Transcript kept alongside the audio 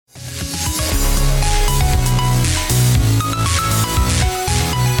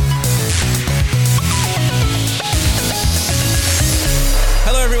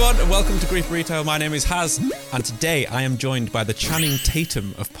Welcome to Grief Burrito. My name is Haz, and today I am joined by the Channing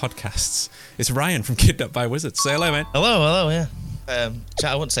Tatum of podcasts. It's Ryan from Kidnapped by Wizards. Say hello, mate. Hello, yeah.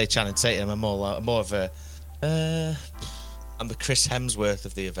 I wouldn't say Channing Tatum. I'm more of a. I'm the Chris Hemsworth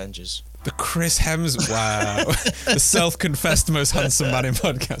of the Avengers. The Chris Hemsworth. Wow. The self-confessed most handsome man in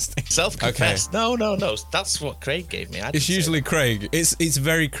podcasting. Self-confessed? Okay. No. That's what Craig gave me. It's usually Craig. It's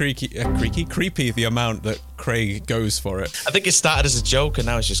very creepy the amount that Craig goes for it. I think it started as a joke and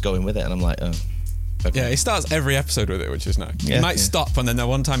now it's just going with it, and I'm like, oh. Okay. Yeah, he starts every episode with it, which is nice. He might stop, and then the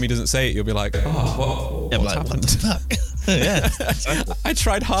one time he doesn't say it, you'll be like, oh, what's happened? What the fuck? Yeah. Exactly. I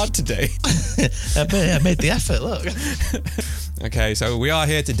tried hard today. I made the effort, look. Okay, so we are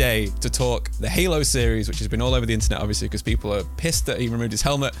here today to talk the Halo series, which has been all over the internet, obviously, because people are pissed that he removed his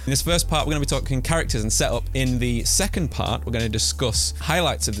helmet. In this first part, we're going to be talking characters and setup. In the second part, we're going to discuss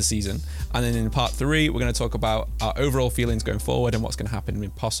highlights of the season. And then in part 3, we're going to talk about our overall feelings going forward and what's going to happen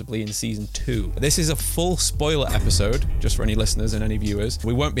possibly in season 2. This is a full spoiler episode, just for any listeners and any viewers.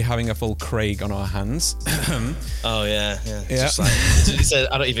 We won't be having a full Craig on our hands. Oh, yeah. Just like, he said,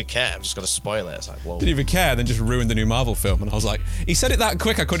 I don't even care, I'm just going to spoil it. It's like, whoa. Didn't even care, then just ruined the new Marvel film. And I was like, he said it that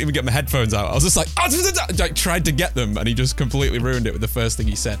quick, I couldn't even get my headphones out. I was just like, I tried to get them, and he just completely ruined it with the first thing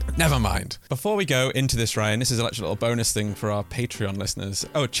he said. Never mind. Before we go into this, Ryan, this is a little bonus thing for our Patreon listeners.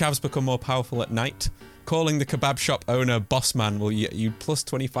 Oh, Chavs become more powerful at night. Calling the kebab shop owner boss man will get you plus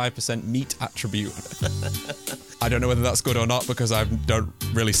 25% meat attribute. I don't know whether that's good or not because I don't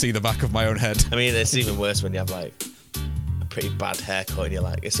really see the back of my own head. I mean, it's even worse when you have like a pretty bad haircut and you're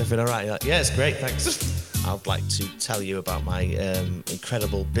like, is everything all right? You're like, yeah, it's great, thanks. I'd like to tell you about my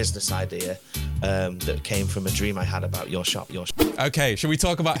incredible business idea that came from a dream I had about your shop. Okay, shall we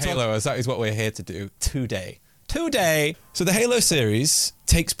talk about Halo, as that is what we're here to do today. So the Halo series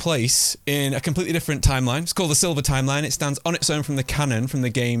takes place in a completely different timeline. It's called the Silver Timeline. It stands on its own from the canon, from the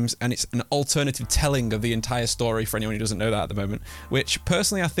games, and it's an alternative telling of the entire story for anyone who doesn't know that at the moment, which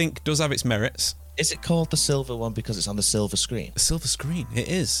personally I think does have its merits. Is it called the Silver one because it's on the silver screen? The silver screen, it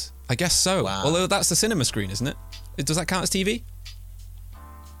is. I guess so. Wow. Although that's the cinema screen, isn't it? Does that count as TV?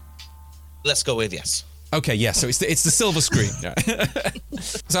 Let's go with yes. Okay, yeah, so it's the silver screen.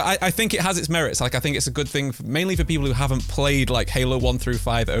 So I think it has its merits. Like, I think it's a good thing, mainly for people who haven't played like Halo 1 through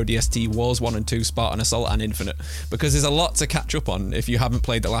 5, ODST, Wars 1 and 2, Spartan Assault and Infinite, because there's a lot to catch up on if you haven't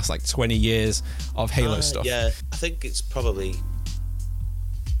played the last like 20 years of Halo stuff. Yeah, I think it's probably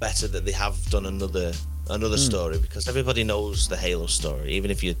better that they have done another story, because everybody knows the Halo story,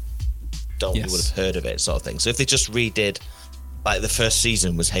 even if you don't, you would have heard of it, sort of thing. So if they just redid, like the first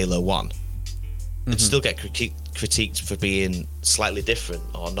season was Halo 1, it'd still get critiqued for being slightly different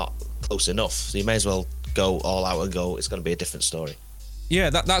or not close enough. So you may as well go all out and go, it's going to be a different story.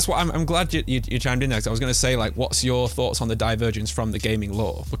 Yeah, that's what I'm glad you chimed in there, because I was going to say, like, what's your thoughts on the divergence from the gaming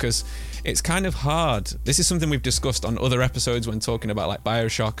lore? Because it's kind of hard. This is something we've discussed on other episodes when talking about like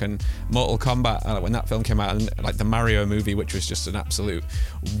BioShock and Mortal Kombat, when that film came out, and like the Mario movie, which was just an absolute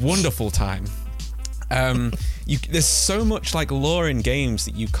wonderful time. There's so much like lore in games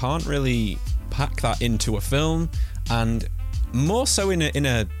that you can't really pack that into a film, and more so in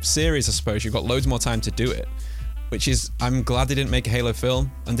a series, I suppose. You've got loads more time to do it, which is, I'm glad they didn't make a Halo film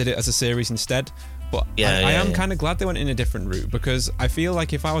and did it as a series instead. But I am kind of glad they went in a different route, because I feel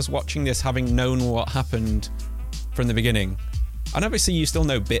like if I was watching this having known what happened from the beginning, and obviously you still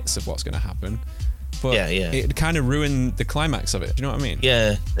know bits of what's going to happen, but it kind of ruined the climax of it. Do you know what I mean?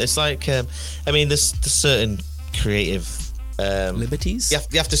 Yeah, it's like, I mean, there's certain creative liberties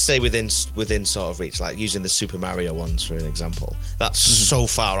you have to stay within sort of reach, like using the Super Mario ones for an example. That's so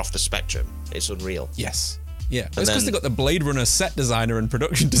far off the spectrum, it's unreal. Yes. Yeah, it's because they got the Blade Runner set designer and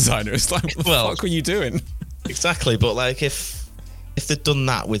production designer. It's like, what the fuck were you doing? Exactly, but like if they'd done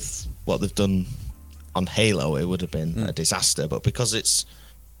that with what they've done on Halo, it would have been a disaster. But because it's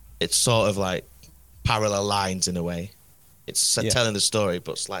sort of like parallel lines in a way, it's telling the story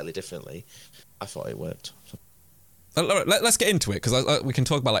but slightly differently, I thought it worked. Let's get into it, because we can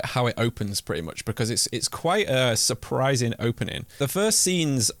talk about like how it opens pretty much, because it's quite a surprising opening. The first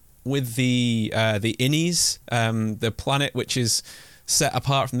scenes with the Innies, the planet which is set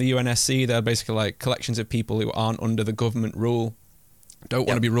apart from the UNSC. They're basically like collections of people who aren't under the government rule, don't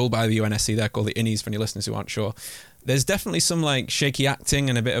want to be ruled by the UNSC. They're called the Innies for any listeners who aren't sure. There's definitely some like shaky acting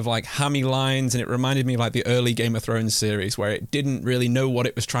and a bit of like hammy lines, and it reminded me of like the early Game of Thrones series where it didn't really know what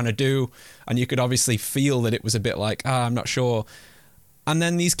it was trying to do, and you could obviously feel that it was a bit like, I'm not sure. And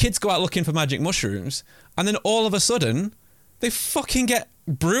then these kids go out looking for magic mushrooms, and then all of a sudden they fucking get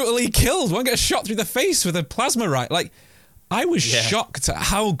brutally killed. One gets shot through the face with a plasma rifle. Like, I was shocked at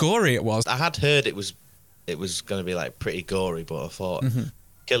how gory it was. I had heard it was going to be like pretty gory, but I thought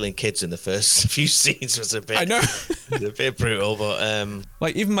killing kids in the first few scenes was a bit. I know. a bit brutal, but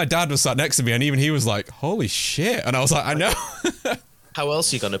like even my dad was sat next to me, and even he was like, "Holy shit!" And I was like, "I know." How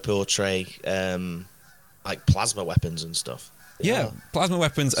else are you going to portray like plasma weapons and stuff? Yeah, plasma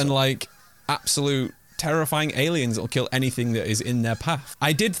weapons and like absolute terrifying aliens that'll kill anything that is in their path.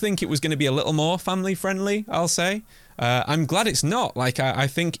 I did think it was going to be a little more family friendly, I'll say. I'm glad it's not. Like, I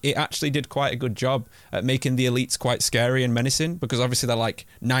think it actually did quite a good job at making the elites quite scary and menacing, because obviously they're like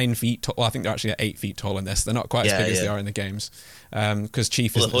 9 feet tall. Well, I think they're actually 8 feet tall in this. They're not quite as big as they are in the games. Because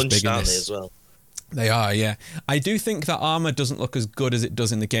Chief isn't as big in this. As well. They are, yeah. I do think that armor doesn't look as good as it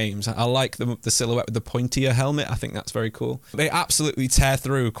does in the games. I like the silhouette with the pointier helmet. I think that's very cool. They absolutely tear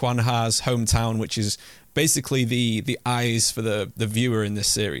through Quan Ha's hometown, which is basically the eyes for the viewer in this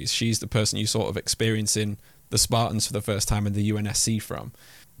series. She's the person you sort of experiencing the Spartans for the first time in the UNSC from.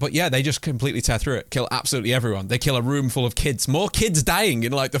 But yeah, they just completely tear through it, kill absolutely everyone. They kill a room full of kids. More kids dying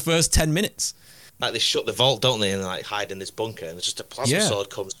in like the first 10 minutes. Like they shut the vault, don't they, and like hide in this bunker, and just a plasma sword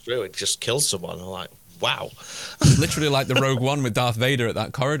comes through and just kills someone. I'm like, wow. Literally like the Rogue One with Darth Vader at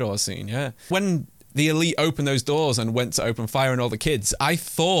that corridor scene, yeah. When the elite opened those doors and went to open fire on all the kids, I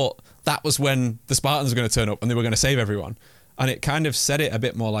thought that was when the Spartans were going to turn up and they were going to save everyone. And it kind of said it a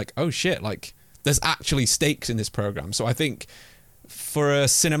bit more like, oh shit, like there's actually stakes in this program. So I think for a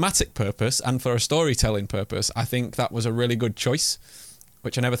cinematic purpose and for a storytelling purpose, I think that was a really good choice,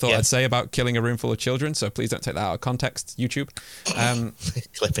 which I never thought I'd say about killing a room full of children. So please don't take that out of context, YouTube.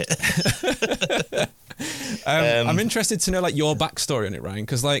 Clip it. I'm interested to know like your backstory on it, Ryan,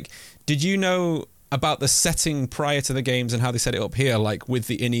 because like, did you know about the setting prior to the games and how they set it up here, like with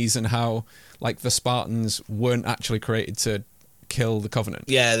the innies and how like the Spartans weren't actually created to kill the Covenant?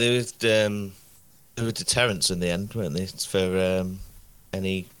 Yeah, there were deterrents in the end, weren't they, for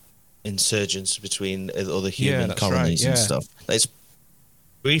any insurgents between other human colonies and stuff. It's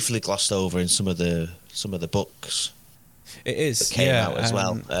briefly glossed over in some of the books. It is, that came out as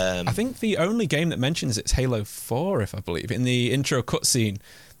well. I think the only game that mentions it's Halo 4, if I believe. In the intro cutscene,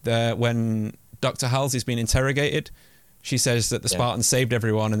 when Dr. Halsey's been interrogated, she says that the Spartans saved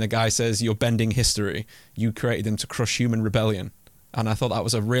everyone, and the guy says, "You're bending history. You created them to crush human rebellion." And I thought that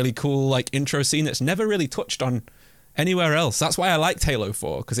was a really cool like intro scene that's never really touched on anywhere else. That's why I liked Halo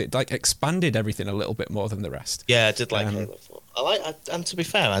 4, because it like expanded everything a little bit more than the rest. Yeah, I did like Halo 4. And to be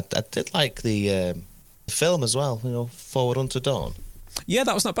fair, I did like the film as well. You know, Forward Unto Dawn. Yeah,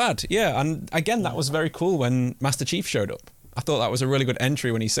 that was not bad. Yeah, and again, that was very cool when Master Chief showed up. I thought that was a really good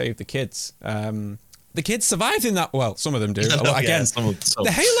entry when he saved the kids. The kids survived in that. Well, some of them do. Again,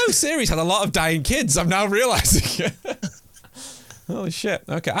 the Halo series had a lot of dying kids. I'm now realizing. Holy shit.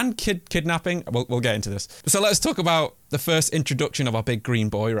 Okay, and kidnapping. We'll get into this. So let's talk about the first introduction of our big green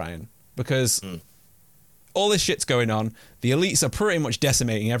boy, Ryan. Because all this shit's going on. The elites are pretty much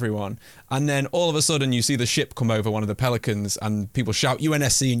decimating everyone. And then all of a sudden you see the ship come over, one of the Pelicans, and people shout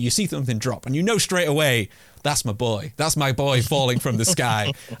UNSC, and you see something drop. And you know straight away, that's my boy. That's my boy falling from the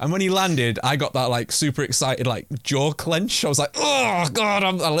sky. And when he landed, I got that like super excited like jaw clench. I was like, oh God,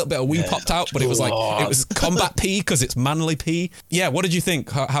 a little bit of wee popped out, but it was like, it was combat pee because it's manly pee. Yeah, what did you think?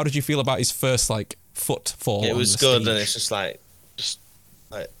 How did you feel about his first like foot fall? It was good, and it's just like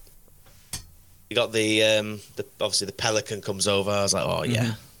you got the obviously the Pelican comes over. I was like, oh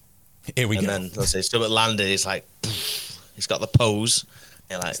yeah, here we go. And then let's say so it landed. It's like he's got the pose.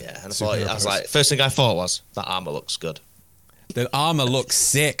 And I was like, first thing I thought was that armor looks good. The armor looks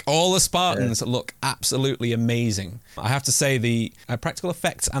sick. All the Spartans look absolutely amazing. I have to say the practical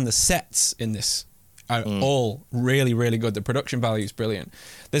effects and the sets in this are all really, really good. The production value is brilliant.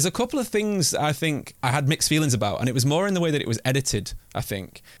 There's a couple of things I think I had mixed feelings about, and it was more in the way that it was edited, I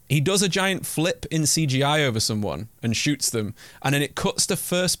think. He does a giant flip in CGI over someone and shoots them, and then it cuts to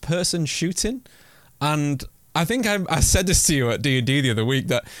first-person shooting, and I think I said this to you at D&D the other week,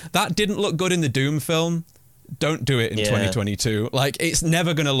 that didn't look good in the Doom film. Don't do it in 2022. Like, it's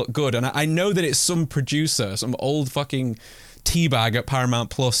never going to look good. And I know that it's some producer, some old fucking teabag at Paramount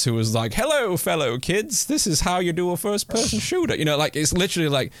Plus who was like, hello, fellow kids, this is how you do a first-person shooter. You know, like, it's literally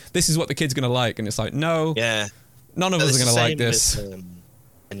like, this is what the kid's going to like. And it's like, no, none of us are going to like this.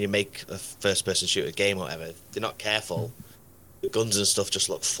 And you make a first-person shooter game or whatever, if they're not careful, the guns and stuff just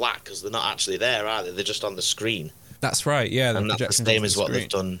look flat because they're not actually there, are they? They're just on the screen. That's right, yeah. And that's the same as what they've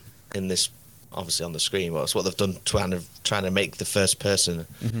done in this, obviously on the screen. Well, it's what they've done trying to make the first person.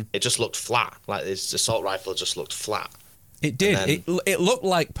 It just looked flat. Like this assault rifle just looked flat. It did. It looked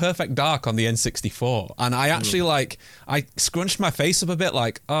like Perfect Dark on the N64. And I actually I scrunched my face up a bit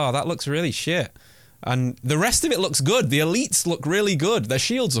like, oh, that looks really shit. And the rest of it looks good. The elites look really good. Their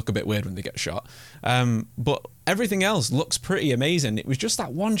shields look a bit weird when they get shot. But everything else looks pretty amazing. It was just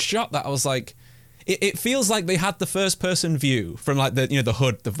that one shot that I was like, it feels like they had the first person view from like the, you know, the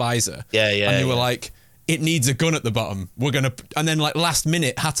hood, the visor. Yeah. And they were like, it needs a gun at the bottom. And then like last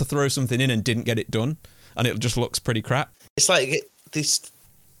minute had to throw something in and didn't get it done. And it just looks pretty crap. It's like this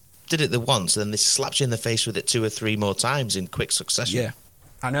did it the once, and then they slapped you in the face with it 2 or 3 more times in quick succession. Yeah,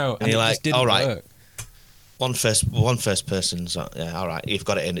 I know. And you're like, just didn't all right, work. one first person's, yeah, all right, you've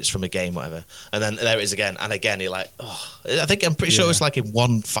got it in, it's from a game, whatever. And then there it is again, and again, you're like, oh, I'm pretty sure it was like in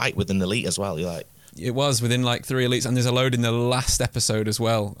one fight with an elite as well. You're like, it was within like 3 elites, and there's a load in the last episode as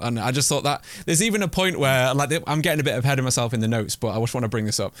well. And I just thought that there's even a point where, like, I'm getting a bit ahead of myself in the notes, but I just want to bring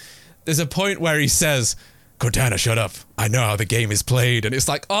this up. There's a point where he says, Cortana, shut up. I know how the game is played. And it's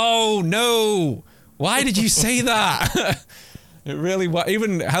like, oh no, why did you say that? It really was.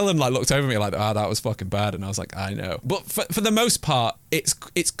 Even Helen like looked over me like, that was fucking bad. And I was like, I know. But for the most part, it's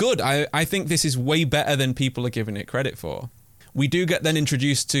good. I think this is way better than people are giving it credit for. We do get then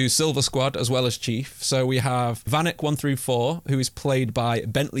introduced to Silver Squad as well as Chief. So we have Vanek 1 through 4, who is played by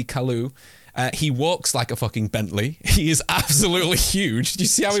Bentley Kalu. He walks like a fucking Bentley. He is absolutely huge. Do you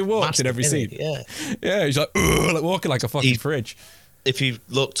see how he walks in every scene? Yeah, he's like walking like a fucking fridge. If you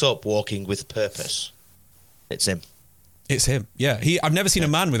looked up walking with purpose, it's him. It's him, yeah. I've never seen a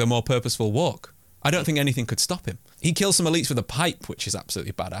man with a more purposeful walk. I don't think anything could stop him. He kills some elites with a pipe, which is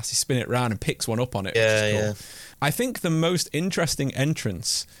absolutely badass. He spins it around and picks one up on it. Yeah. I think the most interesting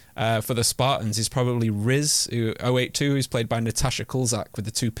entrance for the Spartans is probably Riz 082, who's played by Natasha Kulzak with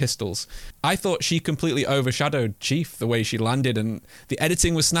the 2 pistols. I thought she completely overshadowed Chief, the way she landed, and the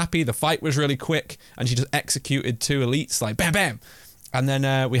editing was snappy, the fight was really quick, and she just executed 2 elites like bam, bam. And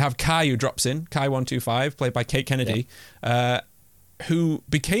then we have Kai, who drops in, Kai 125, played by Kate Kennedy, who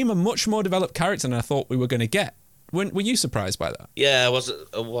became a much more developed character than I thought we were going to get. Were you surprised by that? Yeah, I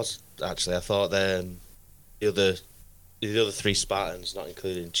was actually. I thought the other 3 Spartans, not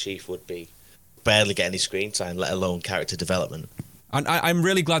including Chief, would be barely get any screen time, let alone character development. And I'm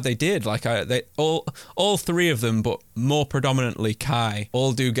really glad they did. Like they all 3 of them, but more predominantly Kai,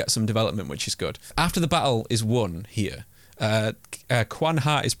 all do get some development, which is good. After the battle is won here, Quan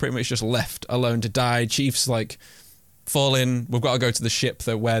Ha is pretty much just left alone to die. Chief's like falling. We've got to go to the ship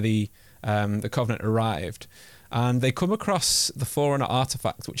where the Covenant arrived. And they come across the Forerunner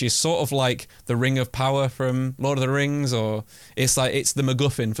artifact, which is sort of like the Ring of Power from Lord of the Rings, or it's the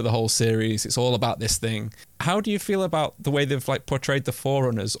MacGuffin for the whole series. It's all about this thing. How do you feel about the way they've like portrayed the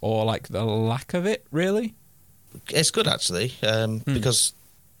Forerunners, or like the lack of it, really? It's good actually, because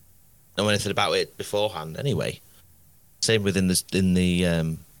I know anything about it beforehand. Anyway, same within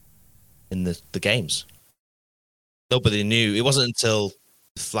the games. Nobody knew. It wasn't until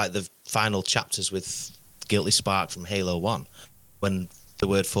like the final chapters with Guilty Spark from Halo 1 when the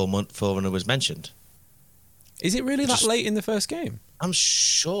word Forerunner was mentioned. Is it really that late in the first game? I'm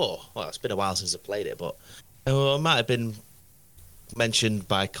sure. Well, it's been a while since I played it, but it might have been mentioned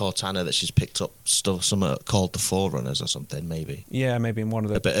by Cortana that she's picked up stuff, something called the Forerunners or something, maybe. Yeah, maybe in one of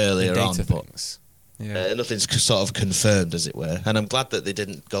the a bit earlier on, things. But yeah. Nothing's sort of confirmed, as it were. And I'm glad that they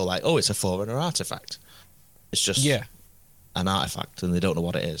didn't go like, oh, it's a Forerunner artifact. It's just an artifact, and they don't know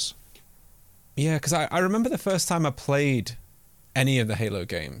what it is. Yeah, because I remember the first time I played any of the Halo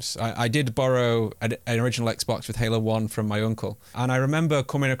games. I did borrow an original Xbox with Halo 1 from my uncle. And I remember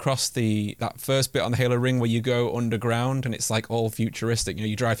coming across that first bit on the Halo ring where you go underground and it's like all futuristic. You know,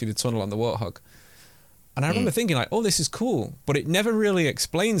 you drive through the tunnel on the Warthog. And I remember thinking like, oh, this is cool. But it never really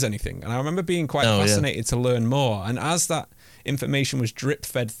explains anything. And I remember being quite fascinated to learn more. And as that information was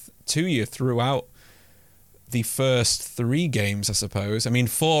drip-fed to you throughout the first 3 games, I suppose. I mean,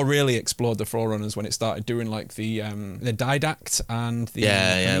 4 really explored the Forerunners when it started doing like the Didact and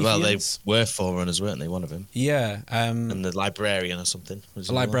the Well, they were Forerunners, weren't they? One of them. Yeah. And the Librarian or something.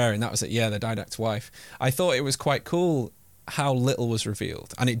 The Librarian, that was it. Yeah, the Didact's wife. I thought it was quite cool how little was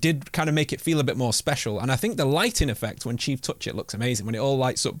revealed, and it did kind of make it feel a bit more special. And I think the lighting effect when Chief touch it looks amazing when it all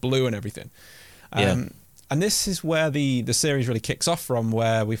lights up blue and everything. And this is where the series really kicks off from,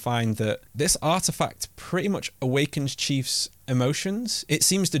 where we find that this artifact pretty much awakens Chief's emotions. It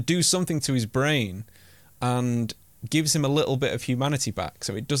seems to do something to his brain and gives him a little bit of humanity back.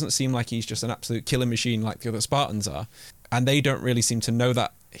 So it doesn't seem like he's just an absolute killing machine like the other Spartans are. And they don't really seem to know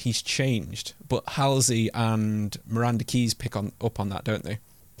that he's changed. But Halsey and Miranda Keyes pick up on that, don't they?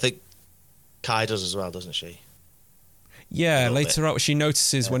 I think Kai does as well, doesn't she? Yeah, later on she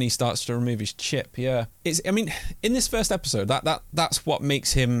notices when he starts to remove his chip. Yeah, I mean, in this first episode, that's what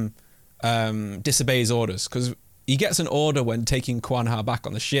makes him disobey his orders, because he gets an order when taking Quan Ha back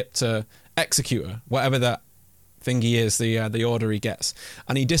on the ship to execute her, whatever that thingy is, the order he gets,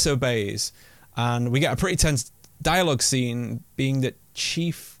 and he disobeys, and we get a pretty tense dialogue scene being that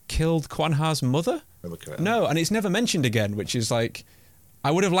Chief killed Quan Ha's mother. No, and it's never mentioned again, which is like,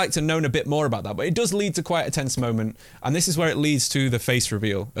 I would have liked to known a bit more about that, but it does lead to quite a tense moment, and this is where it leads to the face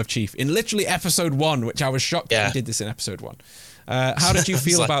reveal of Chief in literally episode 1, which I was shocked that he did this in episode 1. How did you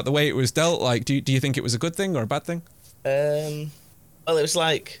feel about the way it was dealt? Like, do you think it was a good thing or a bad thing? Well, it was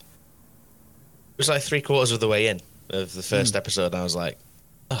like 3/4 of the way in of the first episode, and I was like,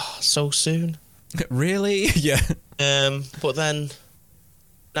 oh, so soon? Really? Yeah. But then,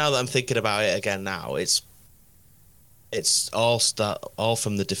 now that I'm thinking about it again now, it's all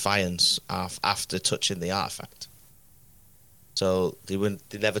from the Defiance after touching the artifact. So they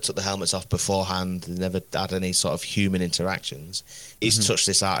never took the helmets off beforehand. They never had any sort of human interactions. He's touched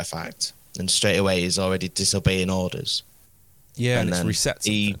this artifact, and straight away he's already disobeying orders. Yeah, and it's reset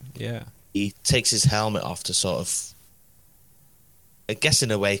something. He takes his helmet off to sort of, I guess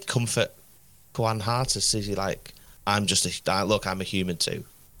in a way, comfort Quan Ha to see, like, I'm a human too.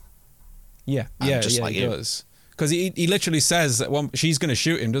 Yeah, like he does. Because he literally says that she's going to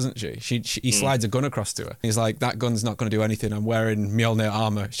shoot him, doesn't she? He slides a gun across to her. He's like, that gun's not going to do anything. I'm wearing Mjolnir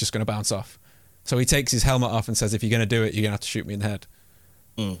armor. It's just going to bounce off. So he takes his helmet off and says, if you're going to do it, you're going to have to shoot me in the head.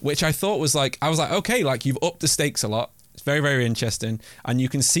 Which I thought was like, I was like, okay, like you've upped the stakes a lot. It's very, very interesting. And you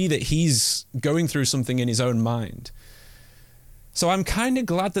can see that he's going through something in his own mind. So I'm kind of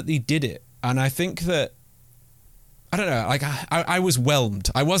glad that they did it. And I think that, I don't know, like I was whelmed.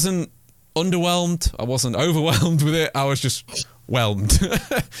 I wasn't underwhelmed. I wasn't overwhelmed with it. I was just whelmed.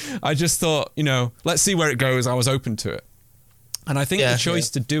 I just thought, let's see where it goes. I was open to it. And I think the choice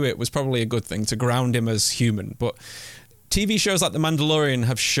to do it was probably a good thing, to ground him as human. But TV shows like The Mandalorian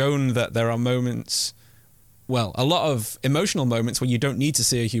have shown that there are moments, well, a lot of emotional moments where you don't need to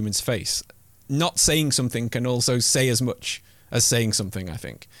see a human's face. Not saying something can also say as much as saying something, I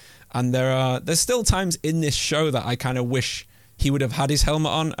think. And there's still times in this show that I kind of wish he would have had his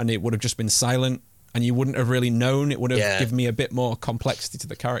helmet on and it would have just been silent and you wouldn't have really known. It would have given me a bit more complexity to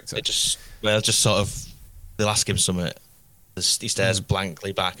the character. Just sort of, they'll ask him something. He stares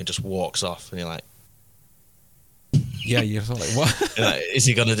blankly back and just walks off, and you're like, yeah, you're like, what? Like, is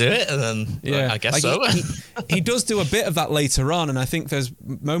he going to do it? And then, I guess so. He does do a bit of that later on, and I think there's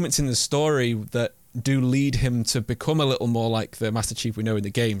moments in the story that do lead him to become a little more like the Master Chief we know in the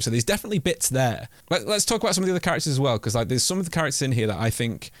game. So there's definitely bits there. Let's talk about some of the other characters as well, because like there's some of the characters in here that I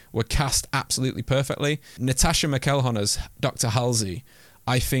think were cast absolutely perfectly. Natasha McElhone as Dr. Halsey,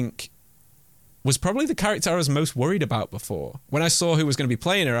 I think, was probably the character I was most worried about before. When I saw who was going to be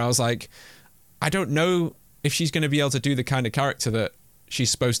playing her, I was like, I don't know if she's going to be able to do the kind of character that she's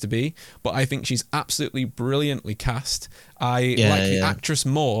supposed to be, but I think she's absolutely brilliantly cast. I like the actress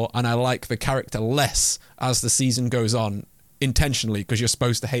more, and I like the character less as the season goes on, intentionally, because you're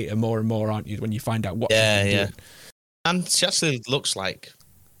supposed to hate her more and more, aren't you, when you find out what she's been doing. And she actually looks like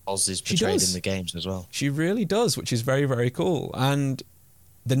Oz is portrayed in the games as well. She really does, which is very, very cool. And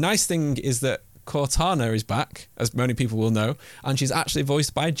the nice thing is that Cortana is back, as many people will know, and she's actually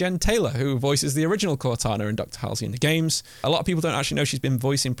voiced by Jen Taylor, who voices the original Cortana and Dr. Halsey in the games. A lot of people don't actually know she's been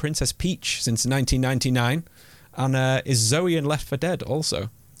voicing Princess Peach since 1999, and is Zoe in Left 4 Dead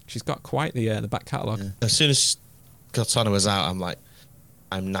also. She's got quite the back catalogue. Yeah. As soon as Cortana was out,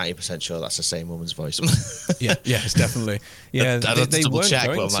 I'm 90% sure that's the same woman's voice. It's definitely. Yeah, I had to double check,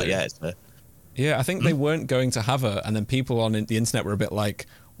 but I'm like, it's her. Yeah, I think they weren't going to have her, and then people on the internet were a bit like,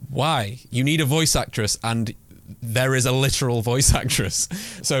 why? You need a voice actress, and there is a literal voice actress.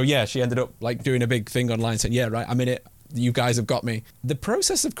 So yeah, she ended up like doing a big thing online saying, yeah, right, I'm in it. You guys have got me. The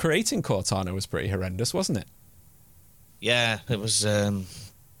process of creating Cortana was pretty horrendous, wasn't it? Yeah, it was.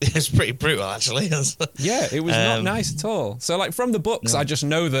 It was pretty brutal, actually. Yeah, it was not nice at all. So like from the books, I just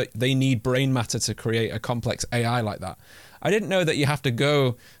know that they need brain matter to create a complex AI like that. I didn't know that you have to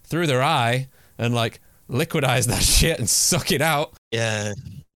go through their eye and like liquidize that shit and suck it out. Yeah.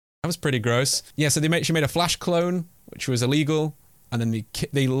 That was pretty gross. Yeah, so she made a Flash clone, which was illegal, and then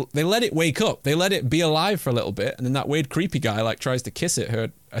they let it wake up. They let it be alive for a little bit, and then that weird creepy guy like tries to kiss it,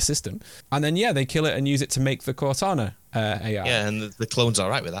 her assistant, and then they kill it and use it to make the Cortana AI. Yeah, and the clone's all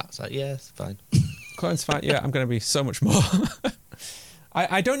right with that. It's like, yeah, it's fine. Clone's fine. Yeah, I'm going to be so much more.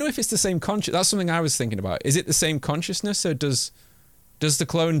 I don't know if it's the same conscious. That's something I was thinking about. Is it the same consciousness, or does the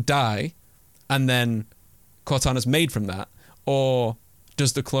clone die, and then Cortana's made from that, or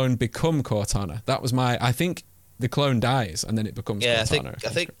does the clone become Cortana? That was I think the clone dies and then it becomes Cortana. I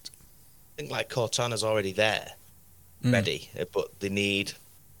think like Cortana's already there, ready, but they need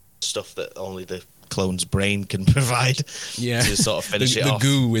stuff that only the clone's brain can provide to sort of finish it off. The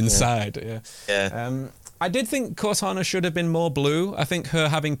goo inside, yeah. I did think Cortana should have been more blue. I think her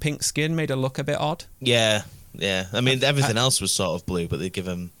having pink skin made her look a bit odd. Yeah. Yeah, I mean everything else was sort of blue, but they give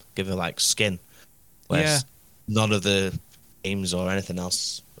her like skin. Whereas none of the games or anything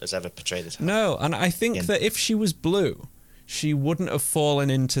else has ever portrayed as. No, and I think that if she was blue, she wouldn't have fallen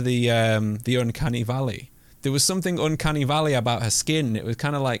into the uncanny valley. There was something uncanny valley about her skin. It was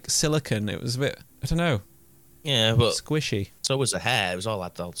kind of like silicone. It was a bit, I don't know. Yeah, but squishy. So was the hair. It was all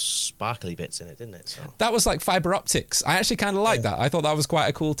had all sparkly bits in it, didn't it? So that was like fiber optics. I actually kind of liked that. I thought that was quite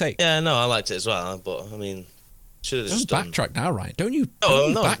a cool take. Yeah, no, I liked it as well. But I mean, should have just backtrack now, Ryan. Don't you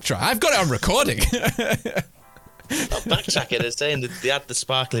no. backtrack? I've got it on recording. Not backtracking and saying that they had the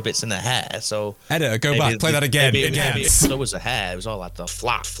sparkly bits in the hair. So editor, go back, play that again. Maybe so was the hair. It was all had the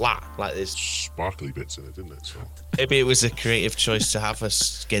flat like this sparkly bits in it, didn't it? So maybe it was a creative choice to have her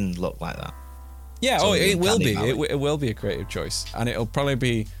skin look like that. Yeah, it will be. It will be a creative choice. And it'll probably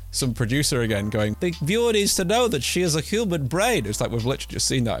be some producer again going, the viewer needs to know that she has a human brain. It's like we've literally just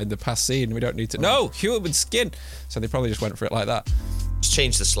seen that in the past scene. We don't need to know human skin. So they probably just went for it like that. Just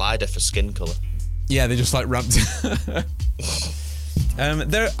change the slider for skin colour. Yeah, they just like ramped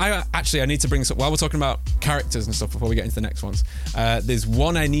I need to bring this up. While we're talking about characters and stuff before we get into the next ones, there's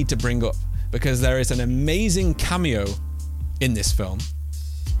one I need to bring up because there is an amazing cameo in this film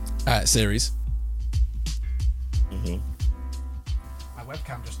series. Mm-hmm. My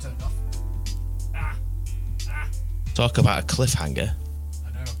webcam just turned off. Talk about a cliffhanger.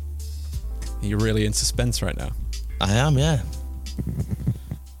 I know. You're really in suspense right now. I am, yeah.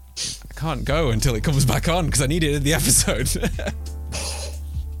 I can't go until it comes back on because I need it in the episode.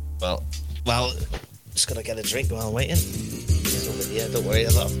 well, just gotta get a drink while I'm waiting. Yeah, don't worry,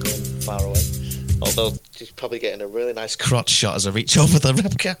 I'm not going far away. Although she's probably getting a really nice crotch shot as I reach over the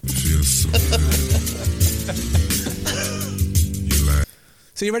webcam.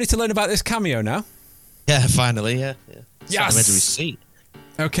 So you ready to learn about this cameo now? Yeah, finally, yeah. Yes! I'm ready to receipt.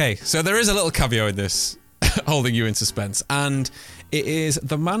 Okay, so there is a little cameo in this, holding you in suspense, and it is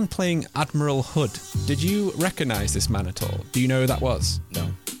the man playing Admiral Hood. Did you recognise this man at all? Do you know who that was? No.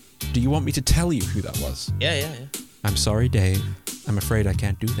 Do you want me to tell you who that was? Yeah. I'm sorry, Dave. I'm afraid I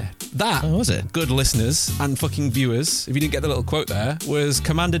can't do that. That, was it? Good listeners and fucking viewers, if you didn't get the little quote there, was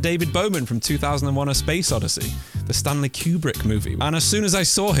Commander David Bowman from 2001: A Space Odyssey, the Stanley Kubrick movie. And as soon as I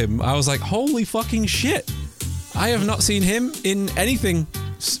saw him, I was like, holy fucking shit. I have not seen him in anything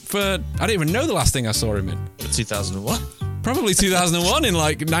I don't even know the last thing I saw him in. 2001? Probably 2001 in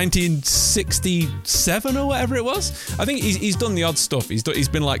like 1967 or whatever it was. I think he's done the odd stuff. He's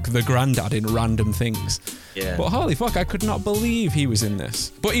been like the granddad in random things. Yeah. But holy fuck, I could not believe he was in this.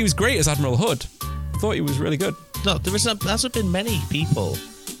 But he was great as Admiral Hood. I thought he was really good. No, there hasn't been many people,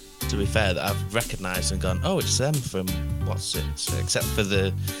 to be fair, that I've recognised and gone, oh, it's them from what's it? Except for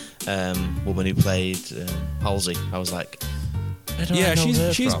the woman who played Halsey. I was like,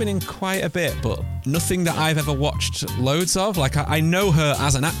 she's been in quite a bit, but nothing that I've ever watched loads of. Like I know her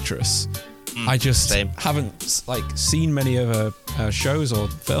as an actress. I just haven't like seen many of her shows or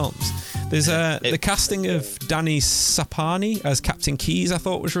films. There's the casting of Danny Sapani as Captain Keyes I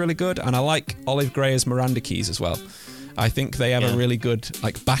thought was really good, and I like Olive Gray as Miranda Keyes as well. I think they have a really good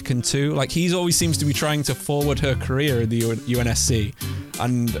like back and two. Like he always seems to be trying to forward her career in the UNSC,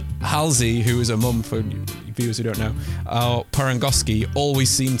 and Halsey, who is a mum for viewers who don't know, Parangosky always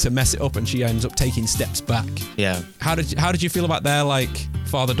seemed to mess it up, and she ends up taking steps back. Yeah. How did you feel about their like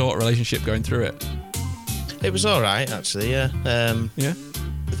father-daughter relationship going through it? It was all right actually. Yeah. Yeah.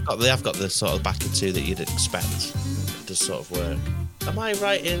 They have got the sort of back and two that you'd expect. It does sort of work. Am I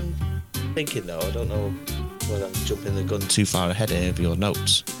right in thinking though? I don't know whether I'm jumping the gun too far ahead of your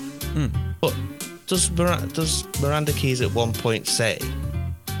notes. But does Miranda Keyes at one point say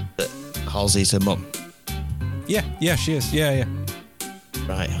that Halsey's her mum? Yeah, she is. Yeah.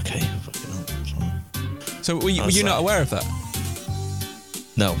 Right. Okay. Fucking hell. So were you not aware of that?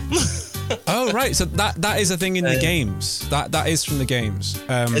 No. Oh right, so that is a thing in the games. That is from the games.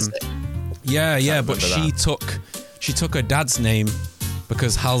 Is it? Yeah, but she took her dad's name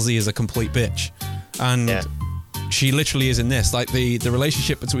because Halsey is a complete bitch, and she literally is in this. Like the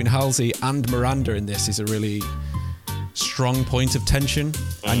relationship between Halsey and Miranda in this is a really strong point of tension,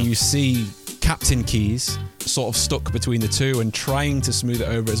 and you see Captain Keyes sort of stuck between the two and trying to smooth it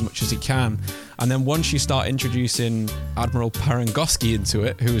over as much as he can. And then once you start introducing Admiral Parangosky into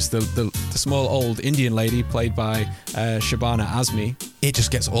it, who is the small old Indian lady played by Shabana Azmi, it just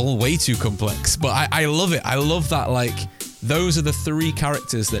gets all way too complex. But I love it. I love that, like, those are the three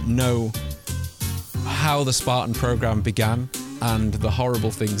characters that know how the Spartan program began and the horrible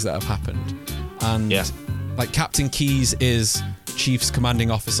things that have happened. And like Captain Keyes is Chief's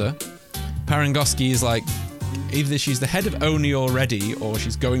commanding officer. Parangosky is like, either she's the head of ONI already or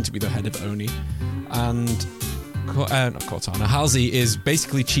she's going to be the head of ONI. and not Cortana, Halsey is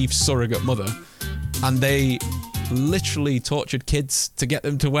basically Chief's surrogate mother, and they literally tortured kids to get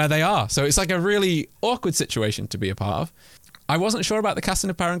them to where they are. So it's like a really awkward situation to be a part of. I wasn't sure about the casting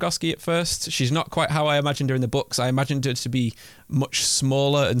of Parangosky at first. She's not quite how I imagined her in the books. I imagined her to be much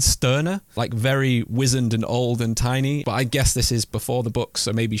smaller and sterner, like very wizened and old and tiny. But I guess this is before the books,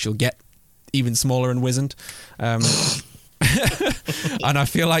 so maybe she'll get even smaller and wizened. And I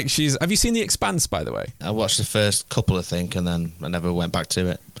feel like she's... Have you seen The Expanse, by the way? I watched the first couple, I think, and then I never went back to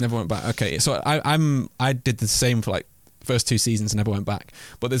it. Never went back. Okay, so I did the same for like first 2 seasons and never went back.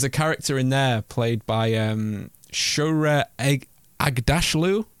 But there's a character in there played by Shura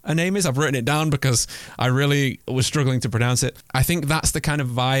Agdashlu, her name is. I've written it down because I really was struggling to pronounce it. I think that's the kind of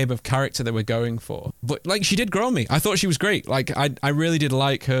vibe of character that we're going for. But like, she did grow on me. I thought she was great. Like, I really did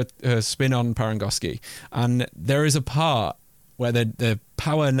like her spin on Parangosky. And there is a part where the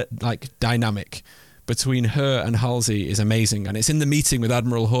power like dynamic between her and Halsey is amazing. And it's in the meeting with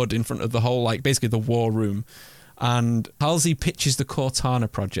Admiral Hood in front of the whole, like, basically the war room. And Halsey pitches the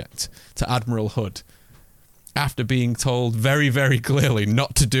Cortana project to Admiral Hood after being told very, very clearly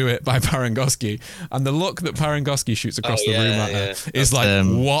not to do it by Parangosky. And the look that Parangosky shoots across the room at her is like,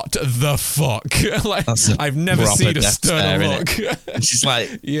 what the fuck? Like, I've never seen a sterner look. And she's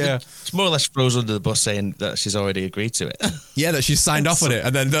like, it's more or less throws under the bus saying that she's already agreed to it. Yeah, that she's signed off on it.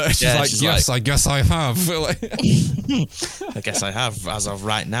 And then she's like, yes, I guess I have. I guess I have, as of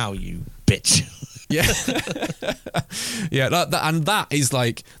right now, you bitch. Yeah, yeah, and that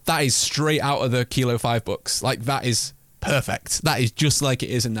is straight out of the Kilo 5 books. Like, that is perfect. That is just like it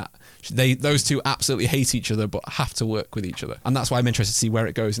is in that. Those two absolutely hate each other, but have to work with each other, and that's why I'm interested to see where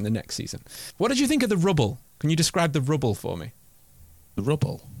it goes in the next season. What did you think of the rubble? Can you describe the rubble for me? The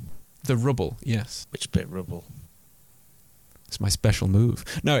rubble. The rubble, yes. Which bit rubble? It's my special move.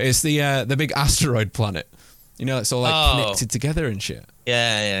 No, it's the big asteroid planet. You know, it's all like connected together and shit.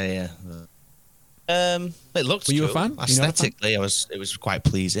 Yeah. It looked Were you cool. a fan? Aesthetically, it was quite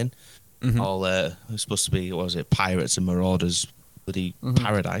pleasing. Mm-hmm. All it was supposed to be, what was it, pirates and marauders, bloody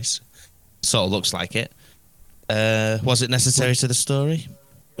paradise. Sort of looks like it. Was it necessary to the story?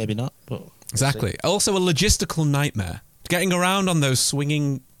 Maybe not. But exactly. Also, a logistical nightmare getting around on those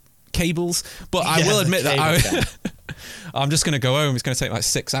swinging cables. But I will admit that I'm just going to go home. It's going to take like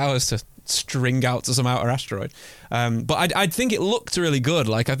 6 hours to string out to some outer asteroid. But I think it looked really good.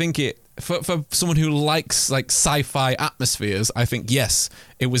 Like, I think it, for someone who likes like sci-fi atmospheres, I think, yes,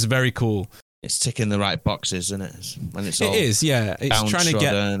 it was very cool. It's ticking the right boxes, isn't it? When it's all it's trying to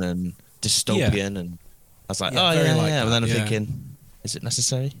get and dystopian, and I was like, yeah. And then I'm thinking, is it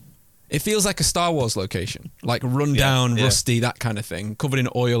necessary? It feels like a Star Wars location, like rundown, rusty, that kind of thing, covered in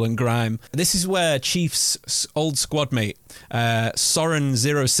oil and grime. This is where Chief's old squad mate, Soren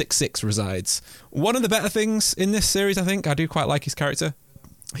 066, resides. One of the better things in this series, I think. I do quite like his character.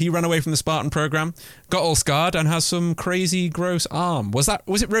 He ran away from the Spartan program, got all scarred, and has some crazy, gross arm. Was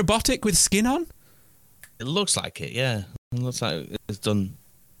it robotic with skin on? It looks like it, yeah. It looks like it's done.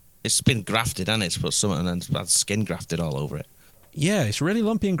 It's been grafted, and it's put something and then had skin grafted all over it. Yeah, it's really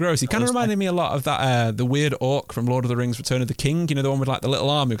lumpy and gross. He kind of reminded me a lot of that the weird orc from Lord of the Rings: Return of the King. You know, the one with like the little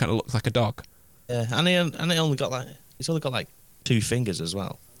arm who kind of looks like a dog. Yeah, and he's only got like 2 fingers as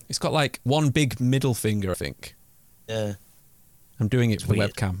well. He's got like one big middle finger, I think. Yeah. I'm doing it for the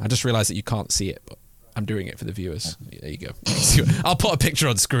webcam. I just realised that you can't see it, but I'm doing it for the viewers. There you go. I'll put a picture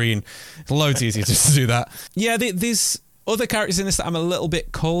on screen. It's loads easier just to do that. Yeah, there's other characters in this that I'm a little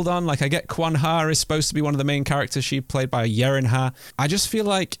bit cold on. Like, I get Kwan Ha is supposed to be one of the main characters. She played by Yeren Ha. I just feel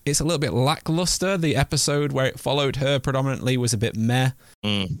like it's a little bit lackluster. The episode where it followed her predominantly was a bit meh.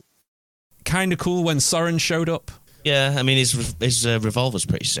 Kind of cool when Soren showed up. Yeah, I mean, his revolver's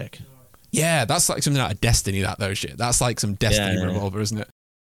pretty sick. Yeah, that's like something out of Destiny, that shit. That's like some Destiny revolver, isn't it?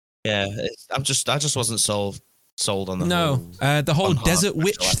 Yeah, I just wasn't sold on the the whole Desert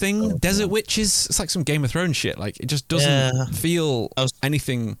Witch thing. Desert Witches, it's like some Game of Thrones shit. Like, it just doesn't feel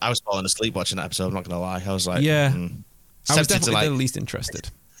anything. I was falling asleep watching that episode, I'm not gonna lie. I was like, I was definitely the least interested.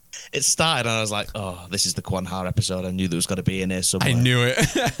 It started and I was like, oh, this is the Kwan Ha episode. I knew there was going to be in here somewhere. I knew it.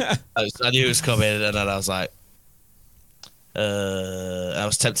 I knew it was coming, and then I was like, I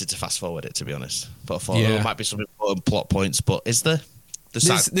was tempted to fast forward it, to be honest. But I thought there might be some important plot points. But is there?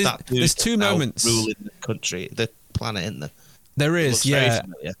 There's 2 moments ruling the country, the planet, isn't there? There is, yeah.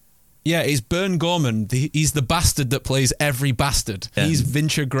 Yeah, he's Bern Gorman. He's the bastard that plays every bastard. Yeah. He's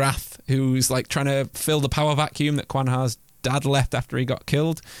Vincher Grath, who's like trying to fill the power vacuum that Kwan Ha's dad left after he got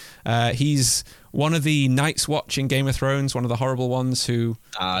killed. He's one of the Night's Watch in Game of Thrones, one of the horrible ones who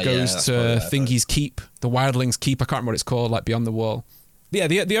goes to Thingy's Keep, the Wildlings Keep. I can't remember what it's called, like Beyond the Wall. Yeah,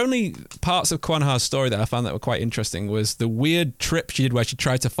 the only parts of Kwan Ha's story that I found that were quite interesting was the weird trip she did where she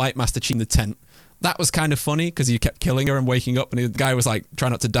tried to fight Master Chief in the tent. That was kind of funny because he kept killing her and waking up, and the guy was like, try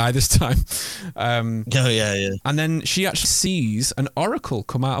not to die this time. Yeah. And then she actually sees an oracle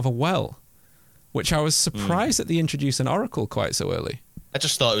come out of a well, which I was surprised that they introduced an oracle quite so early. I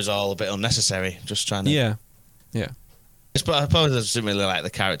just thought it was all a bit unnecessary, just trying to... Yeah. I suppose I just didn't really like the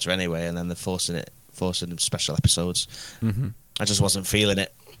character anyway, and then they're forcing special episodes. Mm-hmm. I just wasn't feeling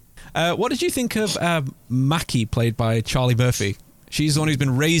it. What did you think of Mackie, played by Charlie Murphy? She's the one who's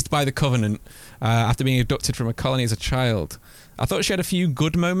been raised by the Covenant after being abducted from a colony as a child. I thought she had a few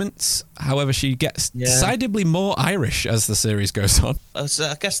good moments. However, she gets decidedly more Irish as the series goes on. I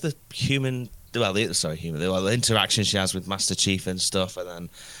guess the the interaction she has with Master Chief and stuff, and then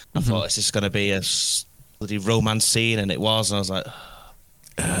I thought, is this going to be a bloody romance scene? And it was, and I was like...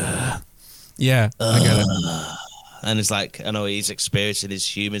 Yeah, I get it. And it's like, I know he's experiencing his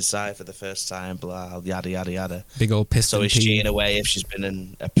human side for the first time, blah, yada, yada, yada. Big old piston. So is she, in a way, if she's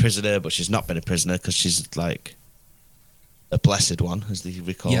been a prisoner, but she's not been a prisoner because she's like a blessed one, as they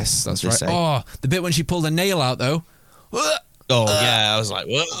recall. Yes, that's right. Oh, the bit when she pulled a nail out, though. Oh, yeah, I was like,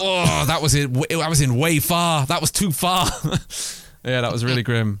 what? Oh, that was it. I was in way far. That was too far. Yeah, that was really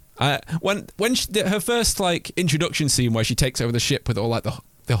grim. When her first like introduction scene where she takes over the ship with all like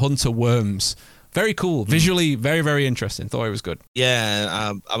the hunter worms. Very cool. Visually, very, very interesting. Thought it was good. Yeah,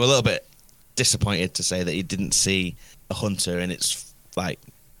 I'm a little bit disappointed to say that you didn't see a hunter in its like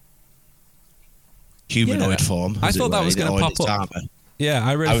humanoid form. I thought that was going to pop up. Armor. Yeah,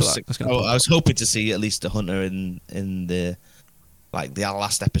 I really thought that was going to pop up. I was hoping to see at least a hunter in the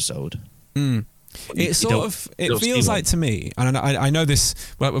last episode. It feels like to me, and I know this.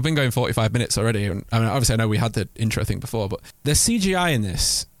 Well, we've been going 45 minutes already, and I mean, obviously I know we had the intro thing before, but the CGI in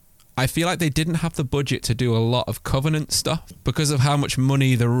this, I feel like they didn't have the budget to do a lot of Covenant stuff because of how much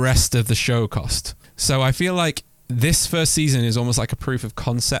money the rest of the show cost. So I feel like this first season is almost like a proof of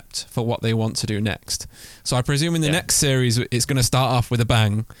concept for what they want to do next. So I presume in the next series, it's going to start off with a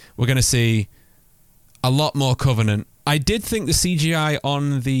bang. We're going to see a lot more Covenant. I did think the CGI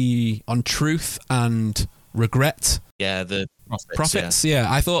on Truth and Regret. Yeah, the Prophets. Yeah,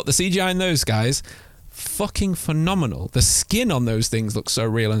 I thought the CGI in those guys, fucking phenomenal. The skin on those things looks so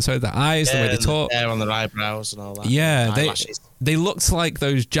real, and so the eyes, the way they talk, the hair on their eyebrows and all that. Yeah, they looked like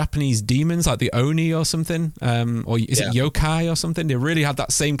those Japanese demons, like the Oni or something, or is it yokai or something? They really had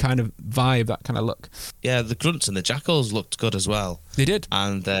that same kind of vibe, that kind of look. Yeah, the grunts and the jackals looked good as well. They did,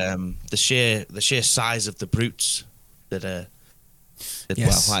 and the sheer size of the brutes that well,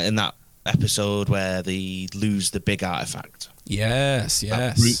 like in that episode where they lose the big artifact. Yes.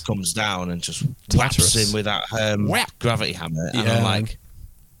 That brute comes down and just whaps him with that gravity hammer. And I'm like,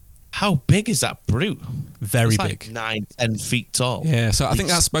 how big is that brute? Very it's big. Like 9-10 feet tall. Yeah, so I think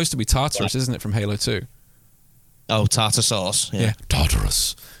that's supposed to be Tartarus, isn't it, from Halo 2? Oh, Tartar sauce. Yeah,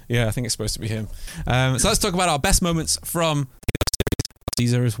 Tartarus. Yeah, I think it's supposed to be him. So let's talk about our best moments from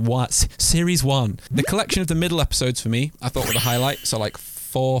Series 1. The collection of the middle episodes for me, I thought were the highlight. So like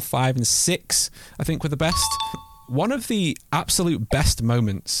 4, 5, and 6, I think were the best. One of the absolute best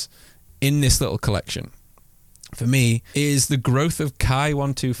moments in this little collection for me is the growth of Kai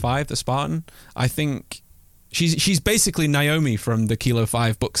 125, the Spartan. I think she's basically Naomi from the Kilo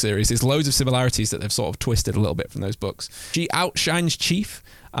 5 book series. There's loads of similarities that they've sort of twisted a little bit from those books. She outshines Chief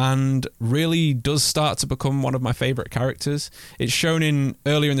and really does start to become one of my favorite characters. It's shown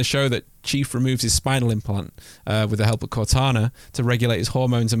earlier in the show that Chief removes his spinal implant with the help of Cortana to regulate his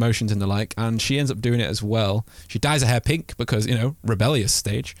hormones, emotions, and the like, and she ends up doing it as well. She dyes her hair pink because, rebellious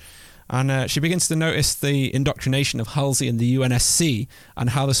stage. And she begins to notice the indoctrination of Halsey and the UNSC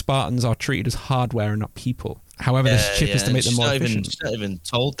and how the Spartans are treated as hardware and not people. However, this chip is to make them more efficient. She's not even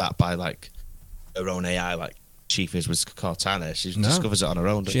told that by her own AI, Chief is with Cortana. She discovers it on her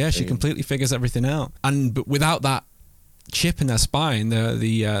own. She completely figures everything out. But without that chip in their spine,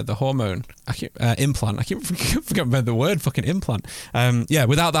 the hormone implant, I can't remember the word, fucking implant.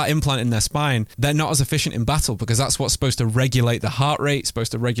 Without that implant in their spine, they're not as efficient in battle because that's what's supposed to regulate the heart rate,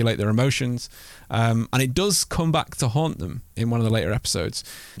 supposed to regulate their emotions. And it does come back to haunt them in one of the later episodes.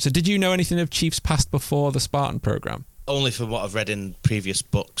 So did you know anything of Chief's past before the Spartan program? Only from what I've read in previous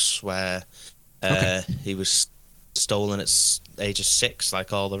books where he was stolen at age of 6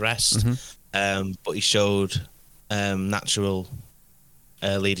 like all the rest. But he showed natural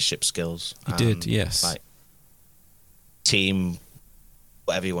leadership skills. He did, yes. Like team,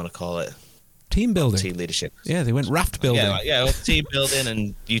 whatever you want to call it. Team building. Team leadership. Yeah, they went raft building. Team building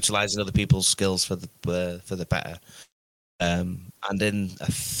and utilising other people's skills for the better. And then I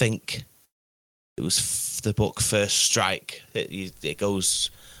think the book First Strike. It goes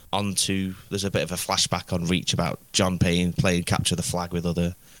on to, there's a bit of a flashback on Reach about John Payne playing capture the flag with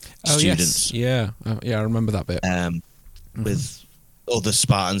other students. Yes. Yeah, I remember that bit. With other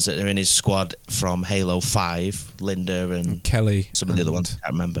Spartans that are in his squad from Halo 5, Linda and Kelly. Some of the other ones I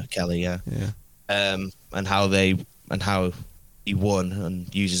can't remember. Kelly, yeah. And how he won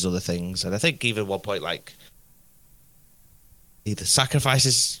and uses other things. And I think even at one point, like, either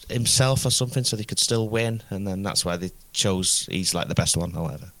sacrifices himself or something so they could still win, and then that's why they chose he's like the best one or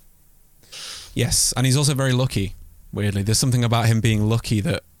whatever. Yes, and he's also very lucky, weirdly. There's something about him being lucky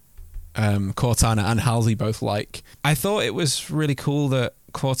that Cortana and Halsey both like. I thought it was really cool that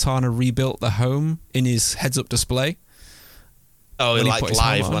Cortana rebuilt the home in his heads-up display. Oh, like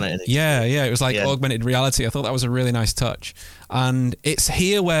live, wasn't it? Yeah, it was like augmented reality. I thought that was a really nice touch. And it's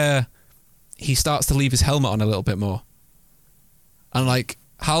here where he starts to leave his helmet on a little bit more. And like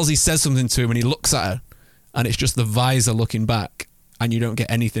Halsey says something to him and he looks at her and it's just the visor looking back and you don't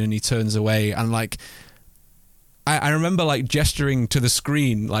get anything and he turns away. And like, I remember like gesturing to the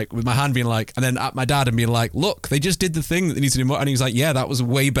screen, like with my hand being like, and then at my dad and being like, look, they just did the thing that they needed to do more. And he was like, yeah, that was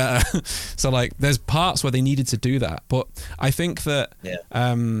way better. So like there's parts where they needed to do that. But I think that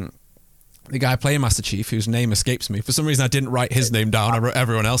the guy playing Master Chief, whose name escapes me, for some reason I didn't write his name down, I wrote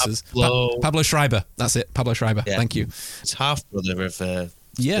everyone else's. Pablo Schreiber. That's it, Pablo Schreiber. Yeah. Thank you. It's half brother of the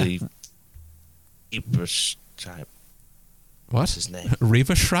Reva Schreiber. What's his name?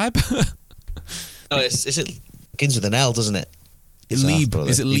 Reva Schreiber? No, is it begins with an L, doesn't it? Lieb.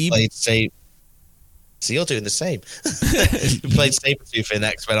 Is it Lieb? So you're doing the same. He played Sabretooth in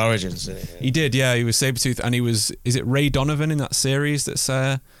X-Men Origins. He did, yeah. He was Sabretooth, and he was... Is it Ray Donovan in that series that's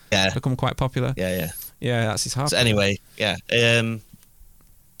become quite popular? Yeah. Yeah, that's his half. So anyway, yeah.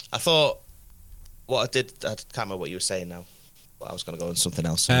 I thought... I can't remember what you were saying now. But I was going to go on something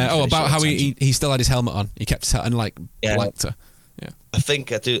else. About how he still had his helmet on. He kept his helmet and blanked her. Yeah. I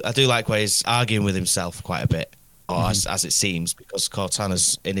think I do like where he's arguing with himself quite a bit, or as it seems, because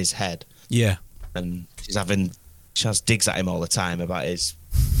Cortana's in his head. Yeah. And she has digs at him all the time about his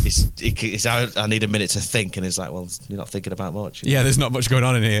I need a minute to think, and he's like, well, you're not thinking about much. Yeah, there's not much going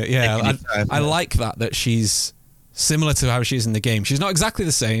on in here. Yeah, I like that she's similar to how she is in the game. She's not exactly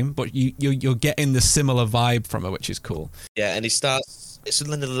the same, but you're getting the similar vibe from her, which is cool. Yeah, and he starts, as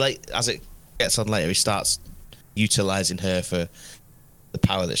it gets on later, he starts utilising her for the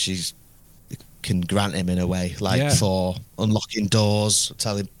power that she's can grant him in a way, for unlocking doors,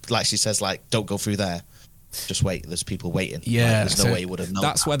 telling, like she says, like, don't go through there, just wait, there's people waiting. Yeah, there's no way he would have known.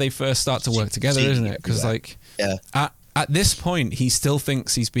 That's where they first start to work together, isn't it? Because at this point he still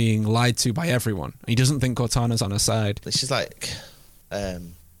thinks he's being lied to by everyone. He doesn't think Cortana's on her side. She's like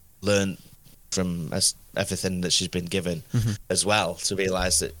learned from everything that she's been given as well, to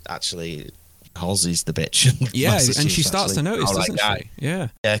realise that actually Halsey's the bitch. Yeah, and she starts to notice, doesn't she? Yeah,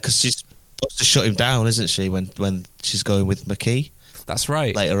 because she's supposed to shut him down, isn't she? When she's going with McKee. That's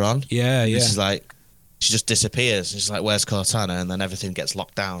right. Later on. Yeah. She's like, she just disappears. She's like, where's Cortana? And then everything gets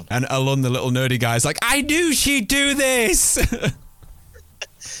locked down. And Alun, the little nerdy guy, is like, I knew she'd do this.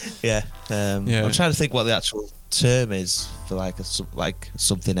 Yeah. I'm trying to think what the actual term is for like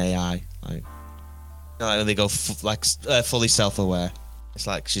something AI. Like when they go fully self-aware. It's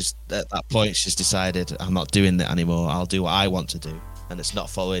like she's at that point, she's decided, I'm not doing that anymore. I'll do what I want to do. And it's not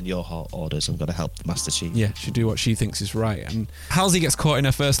following your orders. I'm going to help Master Chief. Yeah, she'll do what she thinks is right. And Halsey gets caught in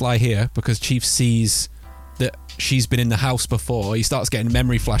her first lie here because Chief sees that she's been in the house before. He starts getting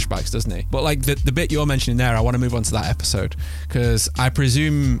memory flashbacks, doesn't he? But like the bit you're mentioning there, I want to move on to that episode, because I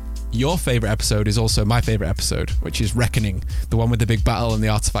presume your favourite episode is also my favourite episode, which is Reckoning, the one with the big battle and the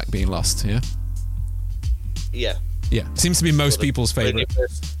artifact being lost, yeah? Yeah. Yeah, seems to be most people's favourite.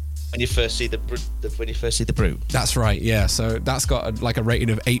 When you first see the brute. That's right, yeah. So that's got a rating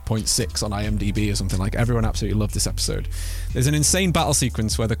of 8.6 on IMDb or something. Like, everyone absolutely loved this episode. There's an insane battle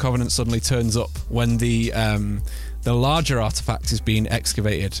sequence where the Covenant suddenly turns up when the larger artifact is being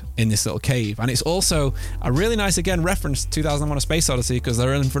excavated in this little cave. And it's also a really nice, again, reference to 2001: A Space Odyssey, because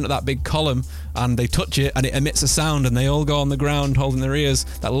they're in front of that big column and they touch it and it emits a sound and they all go on the ground holding their ears.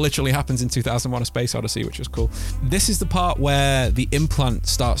 That literally happens in 2001: A Space Odyssey, which is cool. This is the part where the implant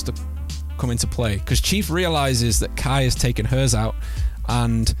starts to come into play, because Chief realizes that Kai has taken hers out,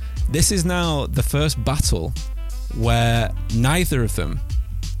 and this is now the first battle where neither of them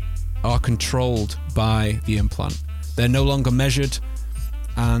are controlled by the implant. They're no longer measured,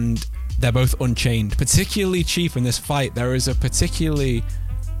 and they're both unchained. Particularly Chief in this fight, there is a particularly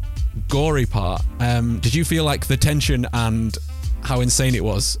gory part. Did you feel like the tension and how insane it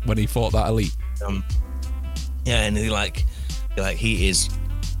was when he fought that elite? Yeah, and he is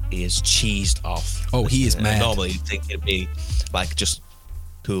he is cheesed off. Oh, he is mad. Normally you'd think it'd be like just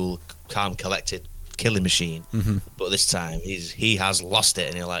cool, calm, collected killing machine, but this time he has lost it,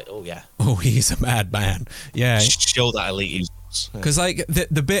 and you're like, oh yeah, he's a mad man. Yeah, show that elite use. Because like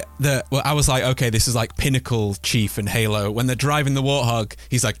the bit that I was like, okay, this is like pinnacle Chief and Halo. When they're driving the Warthog,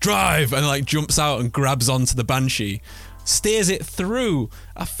 he's like, drive, and like jumps out and grabs onto the Banshee, steers it through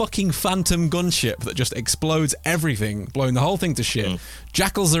a fucking Phantom gunship that just explodes everything, blowing the whole thing to shit.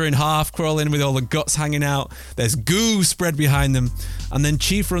 Jackals are in half, crawling with all the guts hanging out. There's goo spread behind them, and then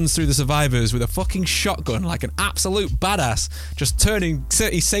Chief runs through the survivors with a fucking shotgun like an absolute badass, just turning.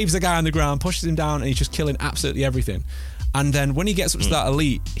 He saves the guy on the ground, pushes him down, and he's just killing absolutely everything. And then when he gets up to that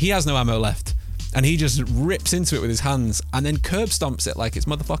elite, he has no ammo left, and he just rips into it with his hands and then curb stomps it like it's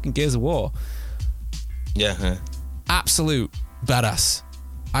motherfucking Gears of War. Yeah. Absolute badass.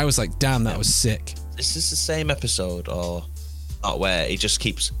 I was like, damn, that was sick. Is this the same episode or not, where he just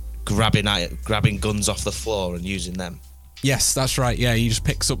keeps grabbing guns off the floor and using them? Yes, that's right. Yeah, he just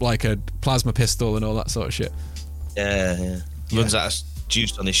picks up like a plasma pistol and all that sort of shit. Yeah. Runs out of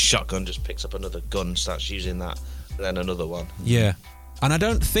juice on his shotgun, just picks up another gun, starts using that, and then another one. Yeah. And I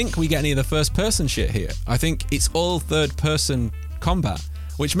don't think we get any of the first person shit here. I think it's all third person combat,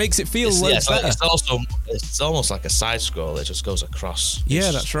 which makes it feel loads better. It's almost like a side scroll. It just goes across.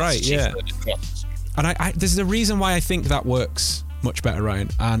 Yeah, that's right. Yeah. And there's a reason why I think that works much better, Ryan.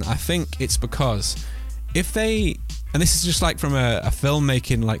 And I think it's because if they, and this is just like from a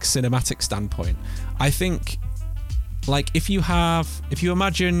filmmaking, like cinematic standpoint, I think like if you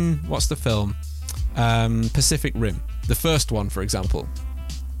imagine, what's the film? Pacific Rim, the first one, for example.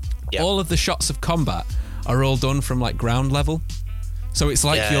 Yep. All of the shots of combat are all done from like ground level. So it's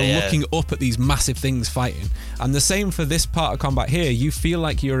like you're looking up at these massive things fighting. And the same for this part of combat here. You feel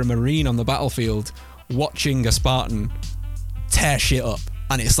like you're a Marine on the battlefield watching a Spartan tear shit up.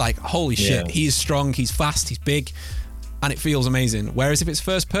 And it's like, holy shit, he's strong, he's fast, he's big, and it feels amazing. Whereas if it's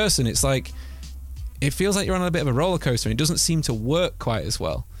first person, it's like, it feels like you're on a bit of a roller coaster, and it doesn't seem to work quite as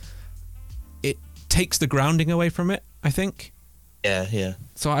well. It takes the grounding away from it, I think. Yeah.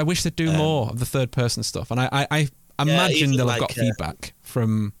 So I wish they'd do more of the third person stuff. And I imagine they'll have got feedback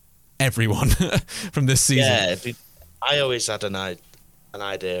from everyone from this season. Yeah, I always had an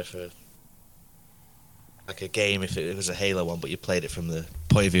idea for like a game, if it was a Halo one, but you played it from the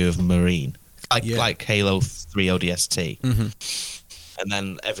point of view of a Marine, like Halo 3 ODST. And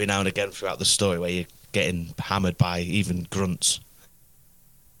then every now and again throughout the story where you're getting hammered by even grunts,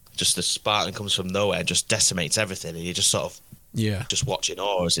 just the Spartan comes from nowhere and just decimates everything, and you're just sort of just watching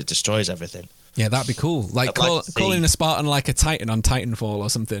awe as it destroys everything. Yeah, that'd be cool. Like calling a Spartan like a Titan on Titanfall or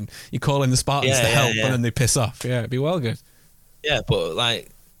something. You call in the Spartans to help, and then they piss off. Yeah, it'd be well good. Yeah, but like,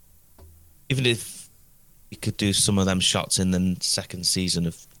 even if you could do some of them shots in the second season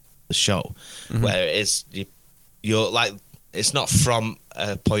of the show, where it is you're like, it's not from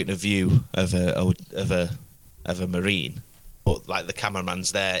a point of view of a Marine, but like the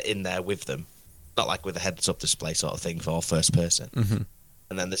cameraman's in there with them, not like with a heads-up display sort of thing for first person.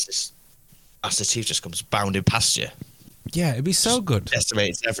 And then there's this Master Chief just comes bounding past you. Yeah, it'd be so good.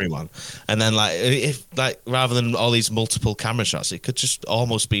 Decimates everyone, and then like if rather than all these multiple camera shots, it could just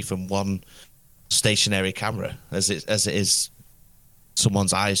almost be from one stationary camera, as it is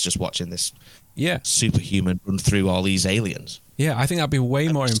someone's eyes just watching this superhuman run through all these aliens. Yeah, I think that'd be way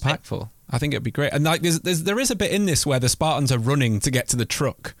more impactful. I think it'd be great. And like there is a bit in this where the Spartans are running to get to the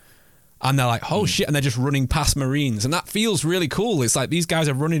truck, and they're like, oh shit, and they're just running past Marines, and that feels really cool. It's like these guys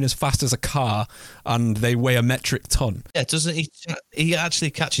are running as fast as a car, and they weigh a metric ton. Yeah, doesn't he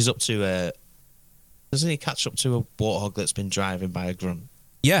actually catches up to doesn't he catch up to a warthog that's been driving by a grunt?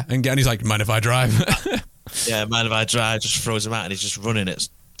 Yeah, and he's like, mind if I drive? Yeah, mind if I drive? Just throws him out, and he's just running at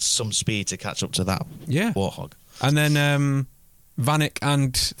some speed to catch up to that warthog. And then Vanek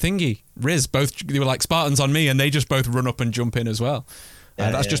and Thingy, Riz, both, they were like, Spartans on me, and they just both run up and jump in as well.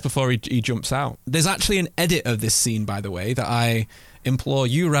 That's just before he jumps out. There's actually an edit of this scene, by the way, that I implore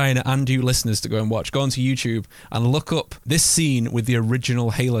you, Ryan, and you listeners to go and watch. Go onto YouTube and look up this scene with the original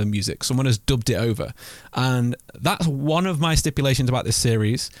Halo music. Someone has dubbed it over. And that's one of my stipulations about this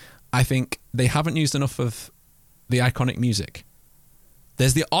series. I think they haven't used enough of the iconic music.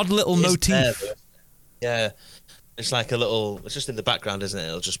 There's the odd little motif. Yeah. It's like it's just in the background, isn't it?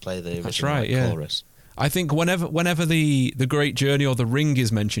 It'll just play the original chorus. I think whenever the Great Journey or the Ring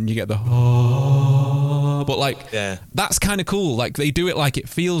is mentioned, you get the but like that's kind of cool. Like they do it like it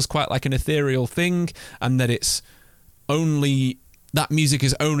feels quite like an ethereal thing, and that it's only that music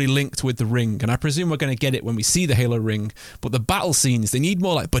is only linked with the ring, and I presume we're going to get it when we see the Halo ring. But the battle scenes, they need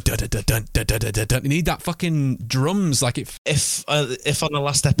more like they need that fucking drums, like it. If on the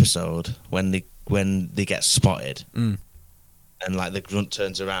last episode when they get spotted, and like the grunt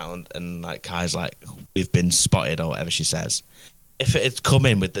turns around and like Kai's like, "We've been spotted" or whatever she says. If it had come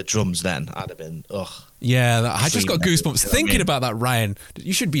in with the drums, then I'd have been ugh. Yeah, I just got goosebumps thinking about that, Ryan.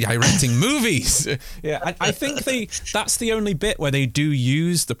 You should be directing movies. Yeah, I think that's the only bit where they do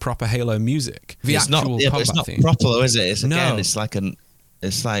use the proper Halo music. It's not theme. proper though, is it? It's No. it's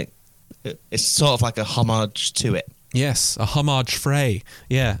sort of like a homage to it. Yes, a homage fray.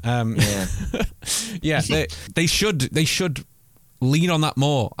 Yeah, yeah. They should lean on that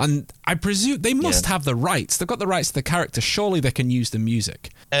more, and I presume they must have the rights. They've got the rights to the character. Surely they can use the music.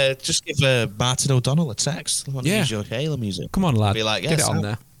 Just give Martin O'Donnell a text. I want to use your Halo music. Come on, lad. Be like, get it on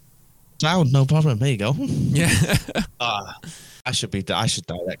there. Sound, no problem. There you go. Yeah. I should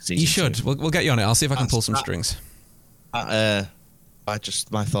direct season. You should. 2. We'll get you on it. I'll see if I can pull some strings. My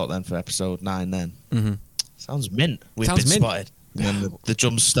thought then for episode 9 then. Mm-hmm. Sounds mint. We've Sounds been mint. spotted. And then the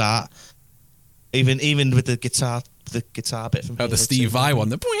drums start. Even with the guitar bit from Oh, Halo the Steve 2. Vai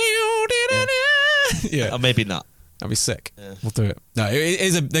one. Yeah. Or maybe not. That'd be sick. Yeah. We'll do it. No, it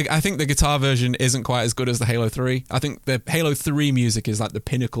is I think the guitar version isn't quite as good as the Halo 3. I think the Halo 3 music is like the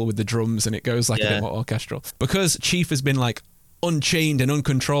pinnacle with the drums, and it goes like a bit more orchestral. Because Chief has been like unchained and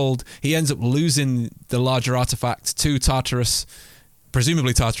uncontrolled, he ends up losing the larger artifact to Tartarus.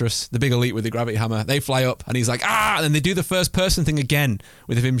 Presumably Tartarus, the big elite with the gravity hammer. They fly up, and he's like, and then they do the first person thing again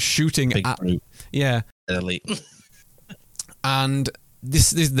with him shooting Big at. brute. Yeah. Elite. And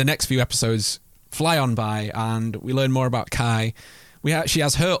this the next few episodes fly on by, and we learn more about Kai. She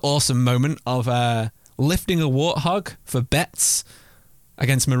has her awesome moment of lifting a warthog for bets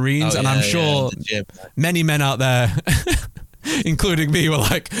against Marines, and I'm sure many men out there, including me, were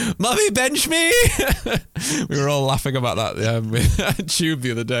like, "Mummy, bench me!" We were all laughing about that with Tube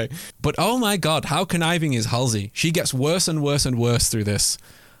the other day. But oh my god, how conniving is Halsey? She gets worse and worse and worse through this.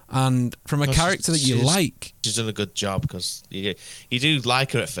 And from a character that you like, she's done a good job, because you do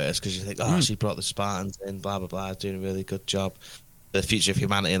like her at first, because you think, she brought the Spartans in, blah blah blah, doing a really good job for the future of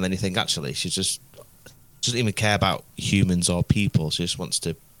humanity, and then you think actually she just doesn't even care about humans or people. She just wants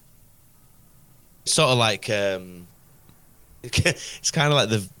to, sort of like it's kind of like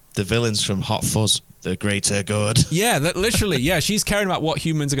the villains from Hot Fuzz, the greater good. Yeah, literally. Yeah, she's caring about what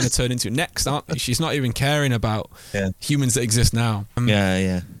humans are going to turn into next, aren't they? She's not even caring about humans that exist now.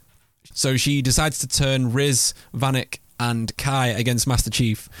 Yeah. So she decides to turn Riz, Vanek, and Kai against Master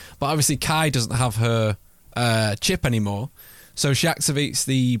Chief. But obviously Kai doesn't have her chip anymore. So she activates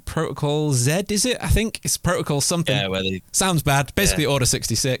the Protocol Z, is it? I think it's Protocol something. Yeah, sounds bad. Basically Order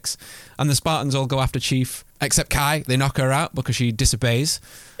 66. And the Spartans all go after Chief, except Kai. They knock her out because she disobeys.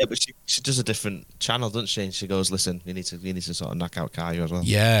 Yeah, but she does a different channel, doesn't she? And she goes, "Listen, you need to sort of knock out Kai as well."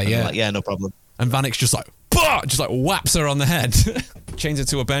 Yeah, and yeah. Like, yeah, no problem. And Vanek's just like, bah! Just like whaps her on the head. Chains her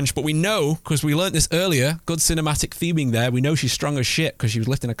to a bench. But we know, because we learnt this earlier, good cinematic theming there, we know she's strong as shit because she was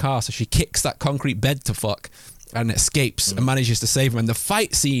lifting a car. So she kicks that concrete bed to fuck and escapes and manages to save him. And the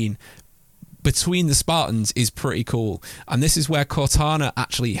fight scene between the Spartans is pretty cool. And this is where Cortana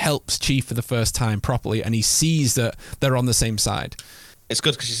actually helps Chief for the first time properly, and he sees that they're on the same side. It's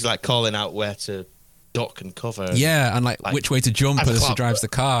good because she's like calling out where to duck and cover. Yeah, and like which way to jump as she drives the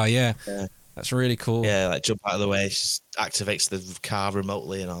car. Yeah. That's really cool. Yeah, like jump out of the way, she activates the car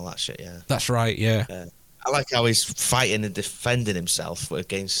remotely and all that shit, yeah. That's right, yeah. I like how he's fighting and defending himself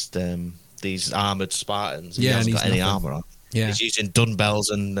against these armoured Spartans. He hasn't got any armour on. Yeah. He's using dumbbells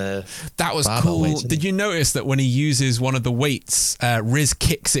and that was cool. Weights, did you notice that when he uses one of the weights, Riz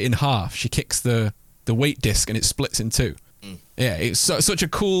kicks it in half? She kicks the weight disc and it splits in two. Yeah, it's such a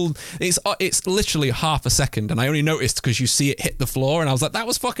cool. It's literally half a second, and I only noticed because you see it hit the floor, and I was like, that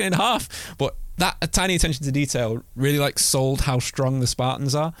was fucking in half. But that a tiny attention to detail really like sold how strong the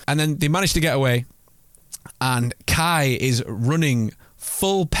Spartans are. And then they managed to get away, and Kai is running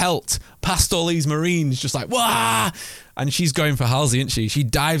full pelt past all these Marines, just like wah, and she's going for Halsey, isn't she? She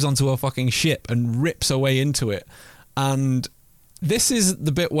dives onto her fucking ship and rips her way into it, and. This is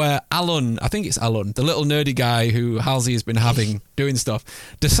the bit where Alun, I think it's Alun, the little nerdy guy who Halsey has been having doing stuff,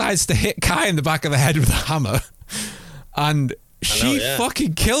 decides to hit Kai in the back of the head with a hammer. And she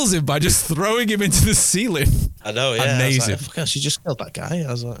fucking kills him by just throwing him into the ceiling. I know, yeah. Amazing. Like, she just killed that guy. I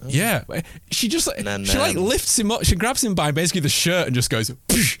was like, yeah. She just then, she like lifts him up. She grabs him by basically the shirt and just goes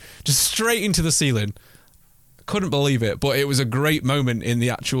just straight into the ceiling. Couldn't believe it, but it was a great moment in the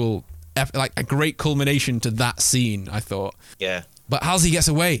actual, like a great culmination to that scene, I thought. Yeah. But Halsey gets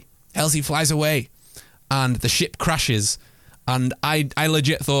away. Halsey flies away, and the ship crashes, And I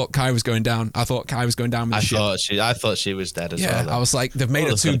legit thought Kai was going down. I thought Kai was going down with the ship. I thought she was dead as well. Yeah, Though. I was like, they've made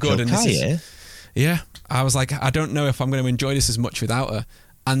her too good. And Kai, this is, yeah, I was like, I don't know if I'm going to enjoy this as much without her.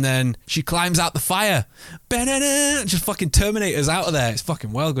 And then she climbs out the fire. Ba-da-da, just fucking Terminators out of there. It's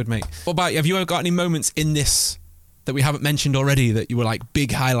fucking well good, mate. What about you? Have you ever got any moments in this that we haven't mentioned already that you were like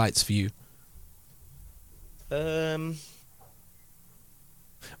big highlights for you?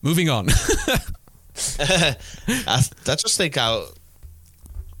 Moving on. I just think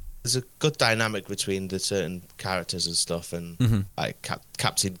there's a good dynamic between the certain characters and stuff, and like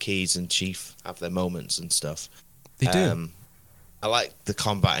Captain Keyes and Chief have their moments and stuff. They do. I like the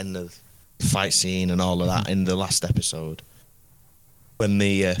combat in the fight scene and all of that in the last episode when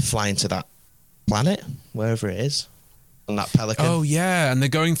they fly into that planet, wherever it is, on that Pelican. Oh yeah, and they're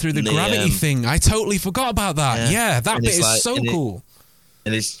going through the gravity thing. I totally forgot about that. Yeah, that and bit is so cool.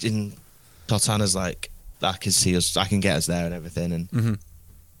 And it's in Cortana's like, I can see us, I can get us there and everything, and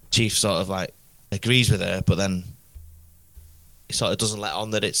Chief sort of like agrees with her, but then he sort of doesn't let on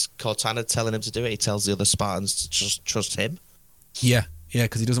that it's Cortana telling him to do it. He tells the other Spartans to just trust him. Yeah,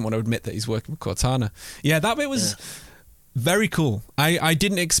 because he doesn't want to admit that he's working with Cortana. Yeah, that bit was very cool. I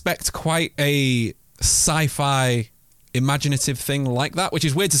didn't expect quite a sci-fi imaginative thing like that, which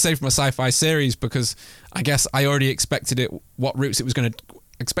is weird to say from a sci-fi series because I guess I already expected what routes it was going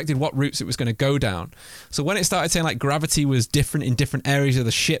to go down. So when it started saying like gravity was different in different areas of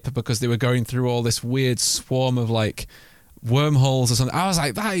the ship because they were going through all this weird swarm of like wormholes or something, I was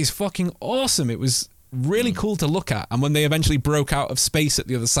like, that is fucking awesome. It was really cool to look at. And when they eventually broke out of space at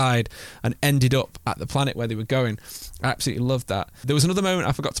the other side and ended up at the planet where they were going, I absolutely loved that. There was another moment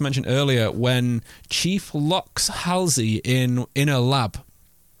I forgot to mention earlier when Chief locks Halsey in a lab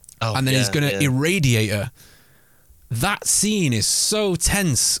and then he's going to irradiate her. That scene is so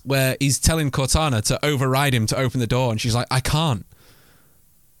tense where he's telling Cortana to override him to open the door and she's like, I can't.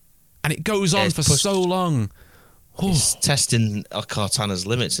 And it goes on for so long. He's testing Cortana's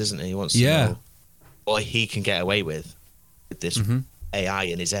limits, isn't he? He wants to know what he can get away with this AI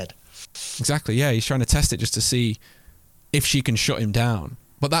in his head. Exactly, yeah. He's trying to test it just to see if she can shut him down.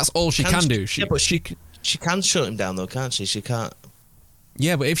 But that's all she can do. She can shut him down, though, can't she? She can't.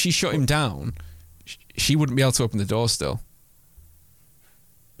 Yeah, but if she shut him down, she wouldn't be able to open the door still.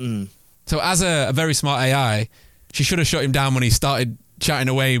 So as a very smart AI, she should have shut him down when he started chatting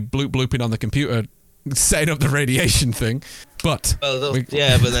away, blooping on the computer, setting up the radiation thing. But but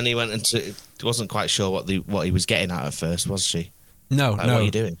then he went into. Wasn't quite sure what he was getting at first, was she? No. What are you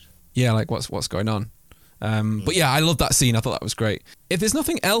doing? Yeah, like what's going on? But yeah, I love that scene. I thought that was great. If there's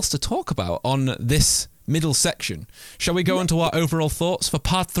nothing else to talk about on this middle section, shall we go into our overall thoughts for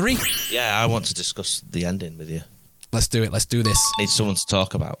part 3? Yeah, I want to discuss the ending with you. Let's do it. Let's do this. Need someone to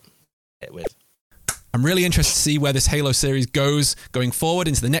talk about it with. I'm really interested to see where this Halo series goes going forward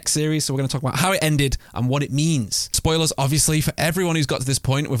into the next series. So we're going to talk about how it ended and what it means. Spoilers, obviously, for everyone who's got to this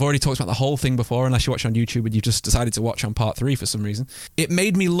point. We've already talked about the whole thing before, unless you watch on YouTube and you just decided to watch on part 3 for some reason. It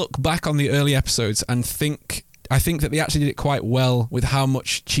made me look back on the early episodes and I think that they actually did it quite well with how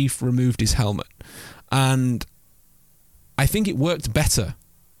much Chief removed his helmet. And I think it worked better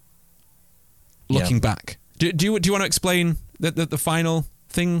looking back. Do you want to explain the final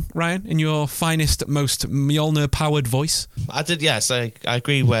thing, Ryan, in your finest, most Mjolnir-powered voice? I did, yes. I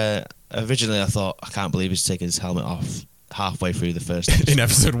agree where originally I thought, I can't believe he's taking his helmet off halfway through the first episode. In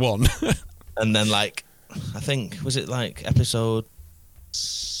episode 1. And then, like, I think, was it like episode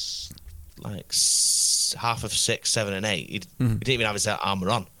like half of 6, 7, and 8? He didn't even have his armor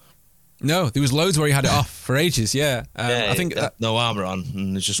on. No, there was loads where he had it off for ages, yeah. I think no armor on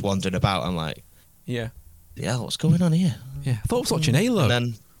and he's just wandering about. I'm like, yeah, what's going on here? Yeah, I thought I was watching Halo. And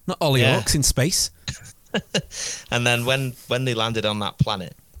then, not Ollie Hawks in space. And then when they landed on that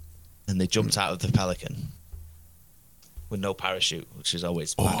planet and they jumped out of the Pelican with no parachute, which is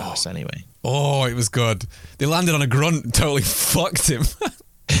always badass anyway. Oh, it was good. They landed on a grunt and totally fucked him.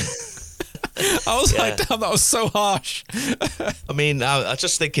 I was like, damn, that was so harsh. I mean, I'm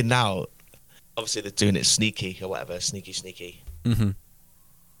just thinking now, obviously they're doing it sneaky or whatever, sneaky. Mm-hmm.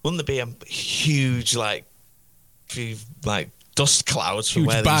 Wouldn't there be a huge, dust clouds from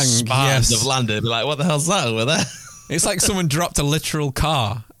where these Spartans have landed? It'd be like, what the hell's that over there? It's like someone dropped a literal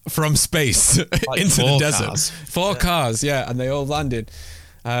car from space into the desert. Cars. 4 cars, and they all landed.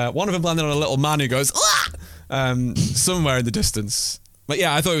 One of them landed on a little man who goes, somewhere in the distance. But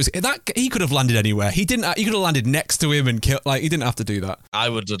yeah, I thought it was that he could have landed anywhere. He didn't. He could have landed next to him and killed. He didn't have to do that. I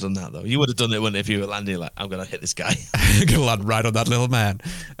would have done that though. You would have done it, wouldn't it, if you were landing like, I'm gonna hit this guy. I'm gonna land right on that little man.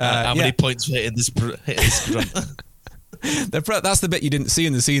 How many points for hitting this grunt? That's the bit you didn't see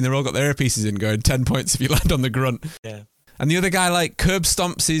in the scene. They've all got their earpieces in, going 10 points if you land on the grunt. Yeah. And the other guy like curb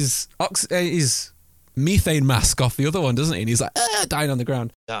stomps his methane mask off the other one, doesn't he? And he's like, dying on the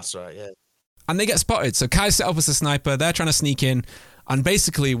ground. That's right, yeah. And they get spotted. So Kai's set up as a sniper. They're trying to sneak in. And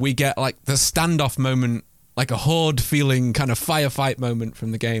basically we get like the standoff moment, like a horde feeling kind of firefight moment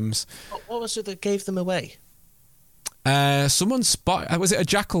from the games. What was it that gave them away? Someone spotted, was it a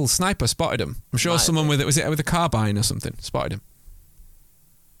Jackal sniper spotted him? I'm sure someone with a carbine or something spotted him.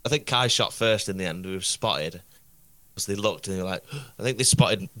 I think Kai shot first in the end. We were spotted. Because they looked and they were like, I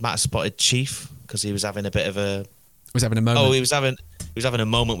think Matt spotted Chief because he was having a bit of a... Was having a moment. Oh, he was having a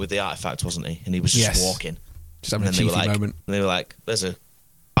moment with the artifact, wasn't he? And he was just walking. Just having a Chiefy moment. And they were like, there's a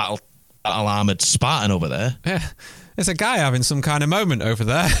battle armoured Spartan over there. Yeah. There's a guy having some kind of moment over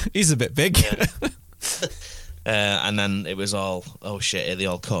there. He's a bit big. Yeah. And then it was all, oh shit, here they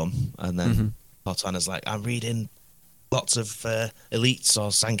all come. And then Cortana's like, I'm reading lots of elites or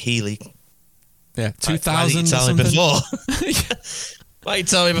Sankheili. Yeah, 2,000 or something. Why didn't you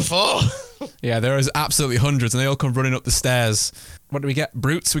tell me before? Yeah, there is absolutely hundreds, and they all come running up the stairs. What do we get?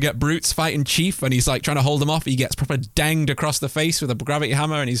 Brutes. We get Brutes fighting Chief, and he's like trying to hold them off. He gets proper danged across the face with a gravity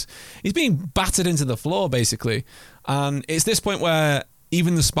hammer, and he's being battered into the floor, basically. And it's this point where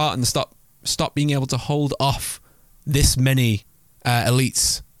even the Spartans stop being able to hold off this many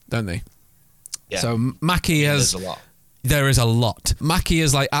elites, don't they? Yeah. So Maki has... There's a lot. There is a lot. Maki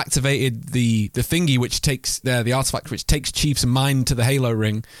has like activated the thingy which takes the artifact which takes Chief's mind to the Halo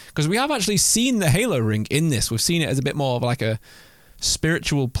ring, because we have actually seen the Halo ring in this. We've seen it as a bit more of like a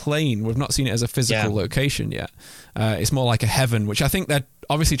spiritual plane. We've not seen it as a physical location yet. It's more like a heaven, which I think they're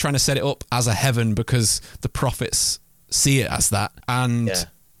obviously trying to set it up as a heaven because the prophets see it as that, and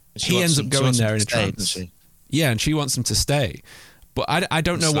he ends up going there in a trance. Yeah, and she wants him to stay, but I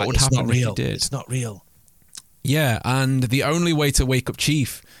don't know what would happen if he did. It's not real. Yeah, and the only way to wake up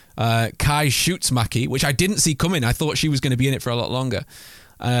Chief, Kai shoots Maki, which I didn't see coming. I thought she was going to be in it for a lot longer.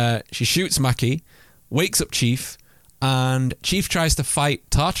 She shoots Maki, wakes up Chief, and Chief tries to fight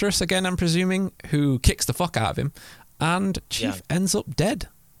Tartarus again, I'm presuming, who kicks the fuck out of him, and Chief ends up dead.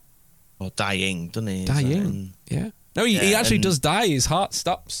 Or dying, doesn't he? Dying, yeah. No, he actually does die. His heart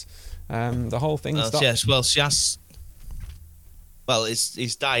stops. The whole thing stops. Yes, well, she asks... Well,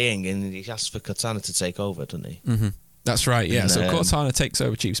 he's dying, and he asks for Cortana to take over, doesn't he? Mm-hmm. That's right, yeah. So Cortana takes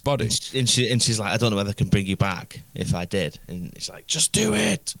over Chief's body. And she's like, I don't know whether I can bring you back if I did. And he's like, just do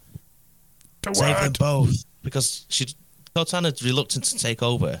it. Save them both. Because Cortana's reluctant to take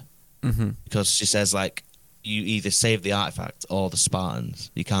over. Mm-hmm. Because she says, like, you either save the artifact or the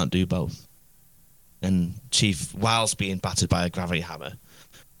Spartans. You can't do both. And Chief, whilst being battered by a gravity hammer,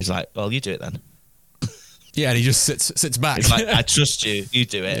 he's like, well, you do it then. Yeah, and he just sits back. He's like, I trust you, you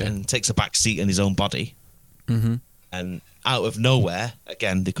do it, and takes a back seat in his own body. Mm-hmm. And out of nowhere,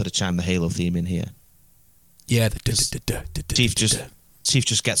 again, they could have chimed the Halo theme in here. Yeah, Chief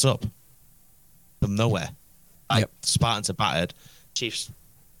just gets up from nowhere. Like, Spartans are battered. Chief's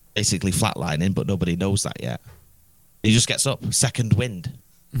basically flatlining, but nobody knows that yet. He just gets up, second wind,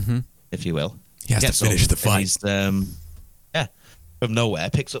 if you will. He has to finish the fight. He's, from nowhere,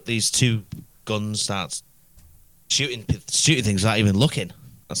 picks up these two guns, starts shooting things without even looking.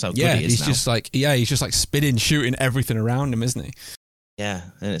 That's how good he is now. He's just like spinning, shooting everything around him, isn't he? Yeah,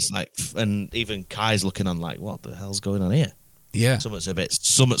 and it's like, and even Kai's looking on like, what the hell's going on here? Yeah, something's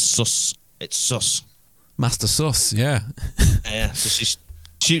sus. It's sus. Master Sus, yeah. Yeah, so she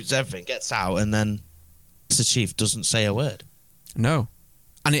shoots everything, gets out, and then the Chief doesn't say a word. No.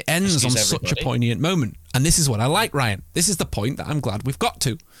 And it ends on such a poignant moment. And this is what I like, Ryan. This is the point that I'm glad we've got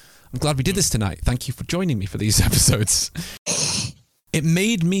to. I'm glad we did this tonight. Thank you for joining me for these episodes. It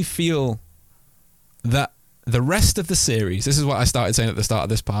made me feel that the rest of the series, this is what I started saying at the start of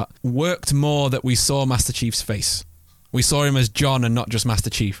this part, worked more that we saw Master Chief's face. We saw him as John and not just Master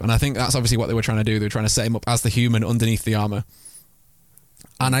Chief. And I think that's obviously what they were trying to do. They were trying to set him up as the human underneath the armor.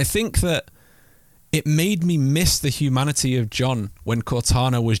 And I think that it made me miss the humanity of John when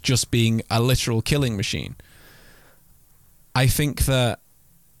Cortana was just being a literal killing machine. I think that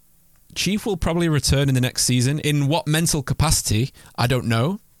Chief will probably return in the next season. In what mental capacity, I don't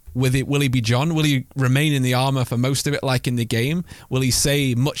know. Will he be John? Will he remain in the armor for most of it like in the game? Will he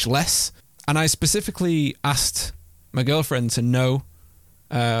say much less? And I specifically asked my girlfriend to know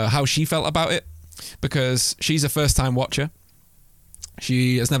how she felt about it, because she's a first-time watcher.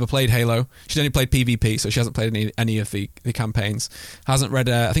 She has never played Halo. She's only played PvP, so she hasn't played any of the campaigns. Hasn't read...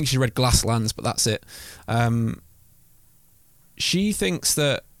 I think she's read Glasslands, but that's it. She thinks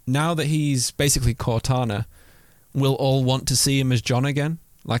that now that he's basically Cortana, we'll all want to see him as John again,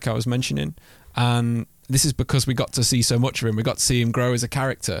 like I was mentioning. And this is because we got to see so much of him. We got to see him grow as a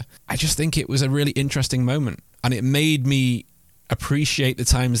character. I just think it was a really interesting moment. and it made me appreciate the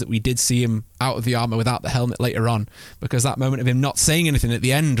times that we did see him out of the armor without the helmet later on, because that moment of him not saying anything at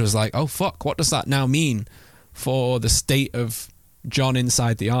the end was like, oh fuck, what does that now mean for the state of Jon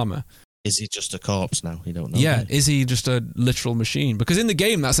inside the armor? Is he just a corpse now? You don't know. Yeah, right? is he just a literal machine? Because in the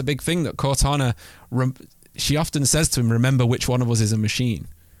game, that's a big thing that Cortana, she often says to him, remember which one of us is a machine.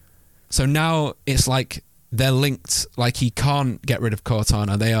 So now it's like they're linked, like he can't get rid of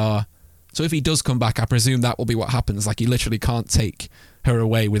Cortana. They are. So if he does come back, I presume that will be what happens. Like he literally can't take her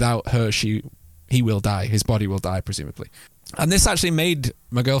away. Without her, he will die. His body will die, presumably. And this actually made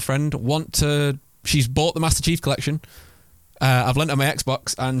my girlfriend want to... She's bought the Master Chief Collection. I've lent her my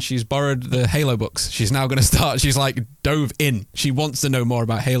Xbox, and she's borrowed the Halo books. She's now going to start... She's like dove in. She wants to know more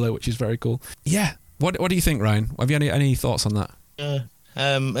about Halo, which is very cool. Yeah. What do you think, Ryan? Have you any thoughts on that? I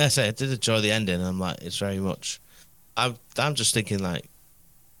did enjoy the ending. I'm like, it's very much... I'm just thinking like,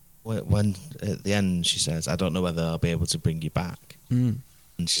 when at the end she says, I don't know whether I'll be able to bring you back. And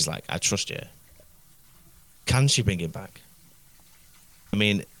she's like, I trust you. Can she bring him back? I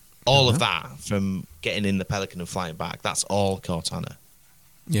mean, all of that, from getting in the Pelican and flying back, that's all Cortana.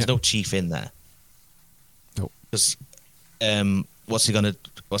 Yeah. There's no Chief in there. Nope. Because what's he gonna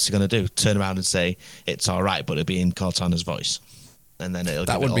do? Turn around and say it's all right, but it'll be in Cortana's voice, and then it'll.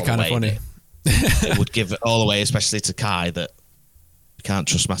 That give would it be all kind of away. funny. It would give it all away, especially to Kai, that you can't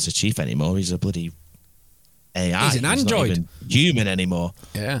trust Master Chief anymore. He's a bloody AI. He's an android. Not even human anymore.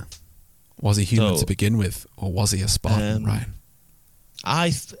 Yeah. Was he human to begin with, or was he a Spartan, Ryan?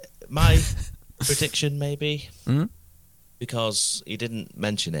 My prediction, maybe, because he didn't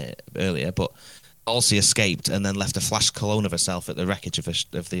mention it earlier, but Halsey escaped and then left a flash clone of herself at the wreckage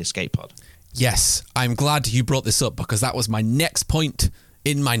of the escape pod. Yes, I'm glad you brought this up, because that was my next point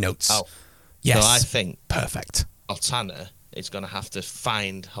in my notes. Oh, yes. So I think perfect. Cortana is going to have to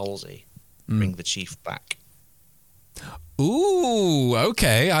find Halsey, bring the Chief back. Ooh,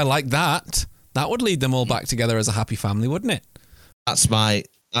 okay, I like that. That would lead them all back together as a happy family, wouldn't it? That's my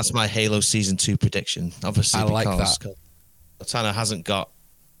Halo Season 2 prediction. Obviously, I like because that. Cortana hasn't got...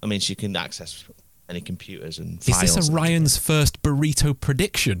 I mean, she can access any computers and files. Is this a Ryan's first burrito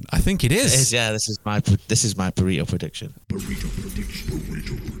prediction? I think it is. It is, yeah. This is my burrito prediction.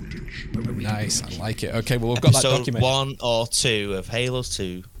 Nice, I like it. Okay, well, we've got that Episode document. 1 or 2 of Halo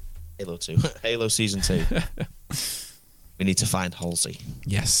Season 2. We need to find Halsey.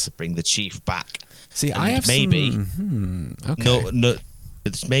 Yes. To bring the Chief back. See, and I have maybe okay. No,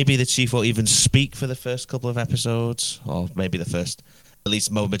 maybe the Chief will even speak for the first couple of episodes, or maybe the first, at least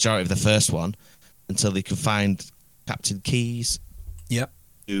majority of the first one, until they can find Captain Keyes. Yep.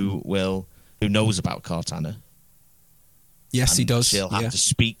 Who knows about Cortana. Yes, he does. She'll have to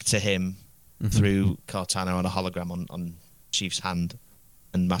speak to him through Cortana on a hologram on Chief's hand,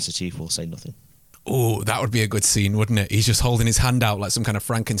 and Master Chief will say nothing. Oh, that would be a good scene, wouldn't it? He's just holding his hand out like some kind of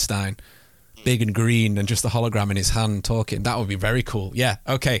Frankenstein, big and green, and just the hologram in his hand talking. That would be very cool. Yeah,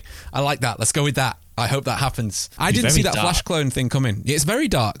 okay. I like that. Let's go with that. I hope that happens. I didn't see that Flash clone thing coming. It's very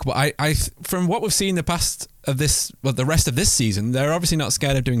dark, but I from what we've seen the rest of this season, they're obviously not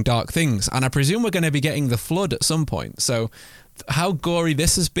scared of doing dark things, and I presume we're going to be getting the Flood at some point. So how gory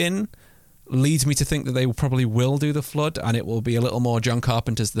this has been leads me to think that they probably will do the Flood, and it will be a little more John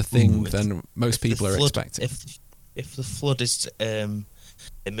Carpenter's The Thing than most people are expecting. If the Flood is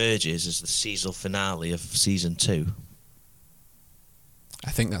emerges as the season finale of season 2,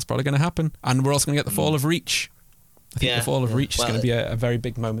 I think that's probably going to happen, and we're also going to get the fall of Reach. I think the fall of Reach is going to be a very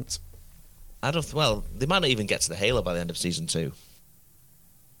big moment. They might not even get to the Halo by the end of season 2.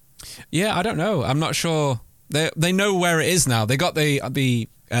 Yeah, I don't know. I'm not sure. They know where it is now. They got the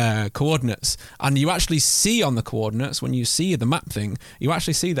coordinates, and you actually see on the coordinates, when you see the map thing, you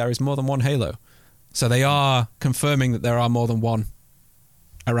actually see there is more than one Halo. So they are confirming that there are more than one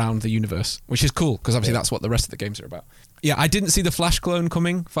around the universe, which is cool, because obviously that's what the rest of the games are about. Yeah, I didn't see the Flash clone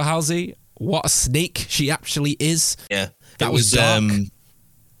coming for Halsey. What a snake she actually is. Yeah, that was dark.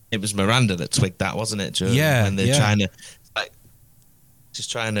 It was Miranda that twigged that, wasn't it? When they're trying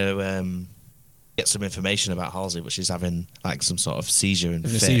to get some information about Halsey, but she's having like some sort of seizure and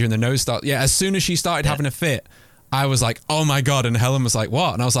fit. Seizure in the nose start. Yeah, as soon as she started having a fit, I was like, oh my god, and Helen was like,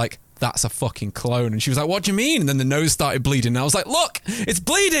 what? And I was like, that's a fucking clone. And she was like, what do you mean? And then the nose started bleeding, and I was like, look, it's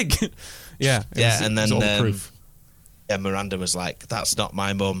bleeding. And then all the proof. Miranda was like, that's not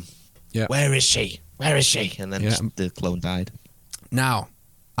my mum. Yeah. Where is she? And then the clone died. Now,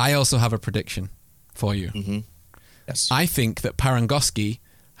 I also have a prediction for you. Mm-hmm. Yes. I think that Parangoski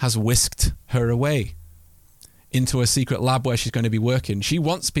has whisked her away into a secret lab where she's going to be working. She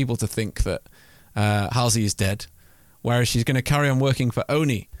wants people to think that Halsey is dead, whereas she's going to carry on working for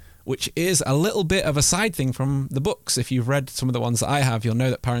Oni, which is a little bit of a side thing from the books. If you've read some of the ones that I have, you'll know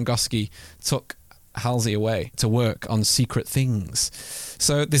that Parangosky took Halsey away to work on secret things.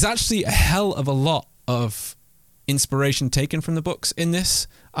 So there's actually a hell of a lot of inspiration taken from the books in this,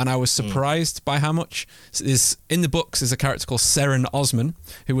 and I was surprised by how much. In the books there's a character called Seren Osman,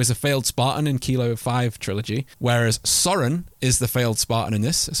 who is a failed Spartan in Kilo 5 trilogy, whereas Soren is the failed Spartan in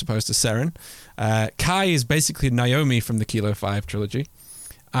this, as opposed to Seren. Kai is basically Naomi from the Kilo 5 trilogy,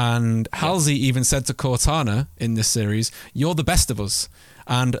 and Halsey even said to Cortana in this series, "You're the best of us."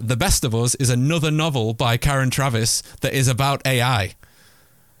 And The Best of Us is another novel by Karen Travis that is about AI.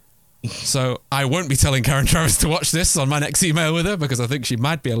 So I won't be telling Karen Travis to watch this on my next email with her, because I think she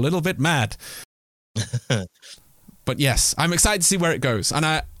might be a little bit mad. But yes, I'm excited to see where it goes. And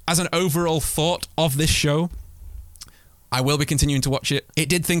as an overall thought of this show, I will be continuing to watch it. It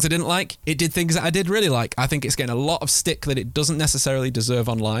did things I didn't like. It did things that I did really like. I think it's getting a lot of stick that it doesn't necessarily deserve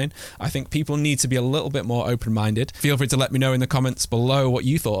online. I think people need to be a little bit more open-minded. Feel free to let me know in the comments below what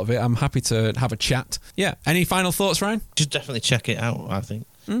you thought of it. I'm happy to have a chat. Yeah. Any final thoughts, Ryan? Should definitely check it out, I think.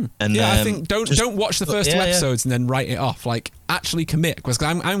 And I think don't watch the first two episodes and then write it off. Like, actually commit, because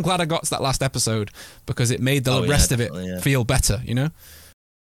I'm glad I got to that last episode, because it made the rest of it feel better, you know?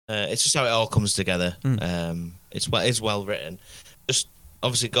 It's just how it all comes together. It's well written. Just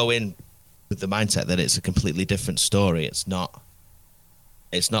obviously go in with the mindset that it's a completely different story. It's not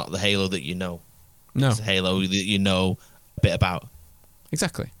the Halo that you know. No. It's the Halo that you know a bit about.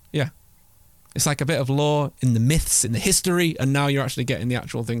 Exactly. Yeah. It's like a bit of lore in the myths, in the history, and now you're actually getting the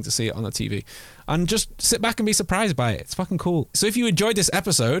actual thing to see it on the TV. And just sit back and be surprised by it. It's fucking cool. So if you enjoyed this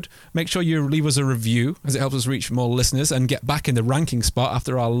episode, make sure you leave us a review, as it helps us reach more listeners and get back in the ranking spot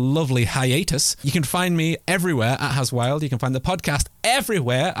after our lovely hiatus. You can find me everywhere at HasWild. You can find the podcast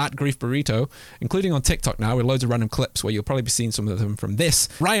everywhere at Grief Burrito, including on TikTok now with loads of random clips where you'll probably be seeing some of them from this.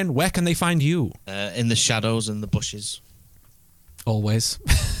 Ryan, where can they find you? In the shadows and the bushes. Always.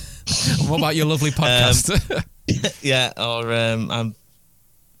 What about your lovely podcast?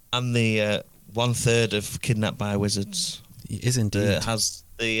 I'm the 1/3 of Kidnapped by Wizards. He is indeed. Has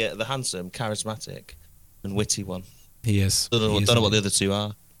the handsome, charismatic, and witty one. He is. Don't know what the other two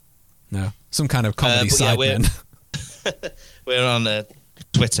are. No, some kind of comedy sideman. We're on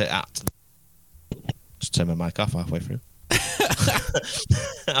Twitter at. Just turn my mic off halfway through.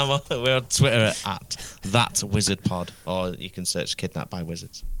 We're on Twitter at ThatWizardPod, or you can search Kidnapped by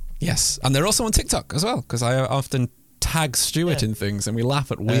Wizards. Yes, and they're also on TikTok as well, because I often tag Stuart in things and we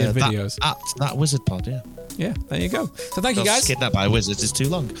laugh at weird videos. At ThatWizardPod, yeah. Yeah, there you go. So thank you guys. Kidnapped by Wizards is too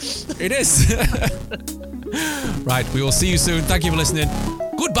long. It is. Right, we will see you soon. Thank you for listening.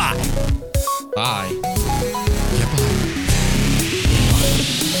 Goodbye. Bye.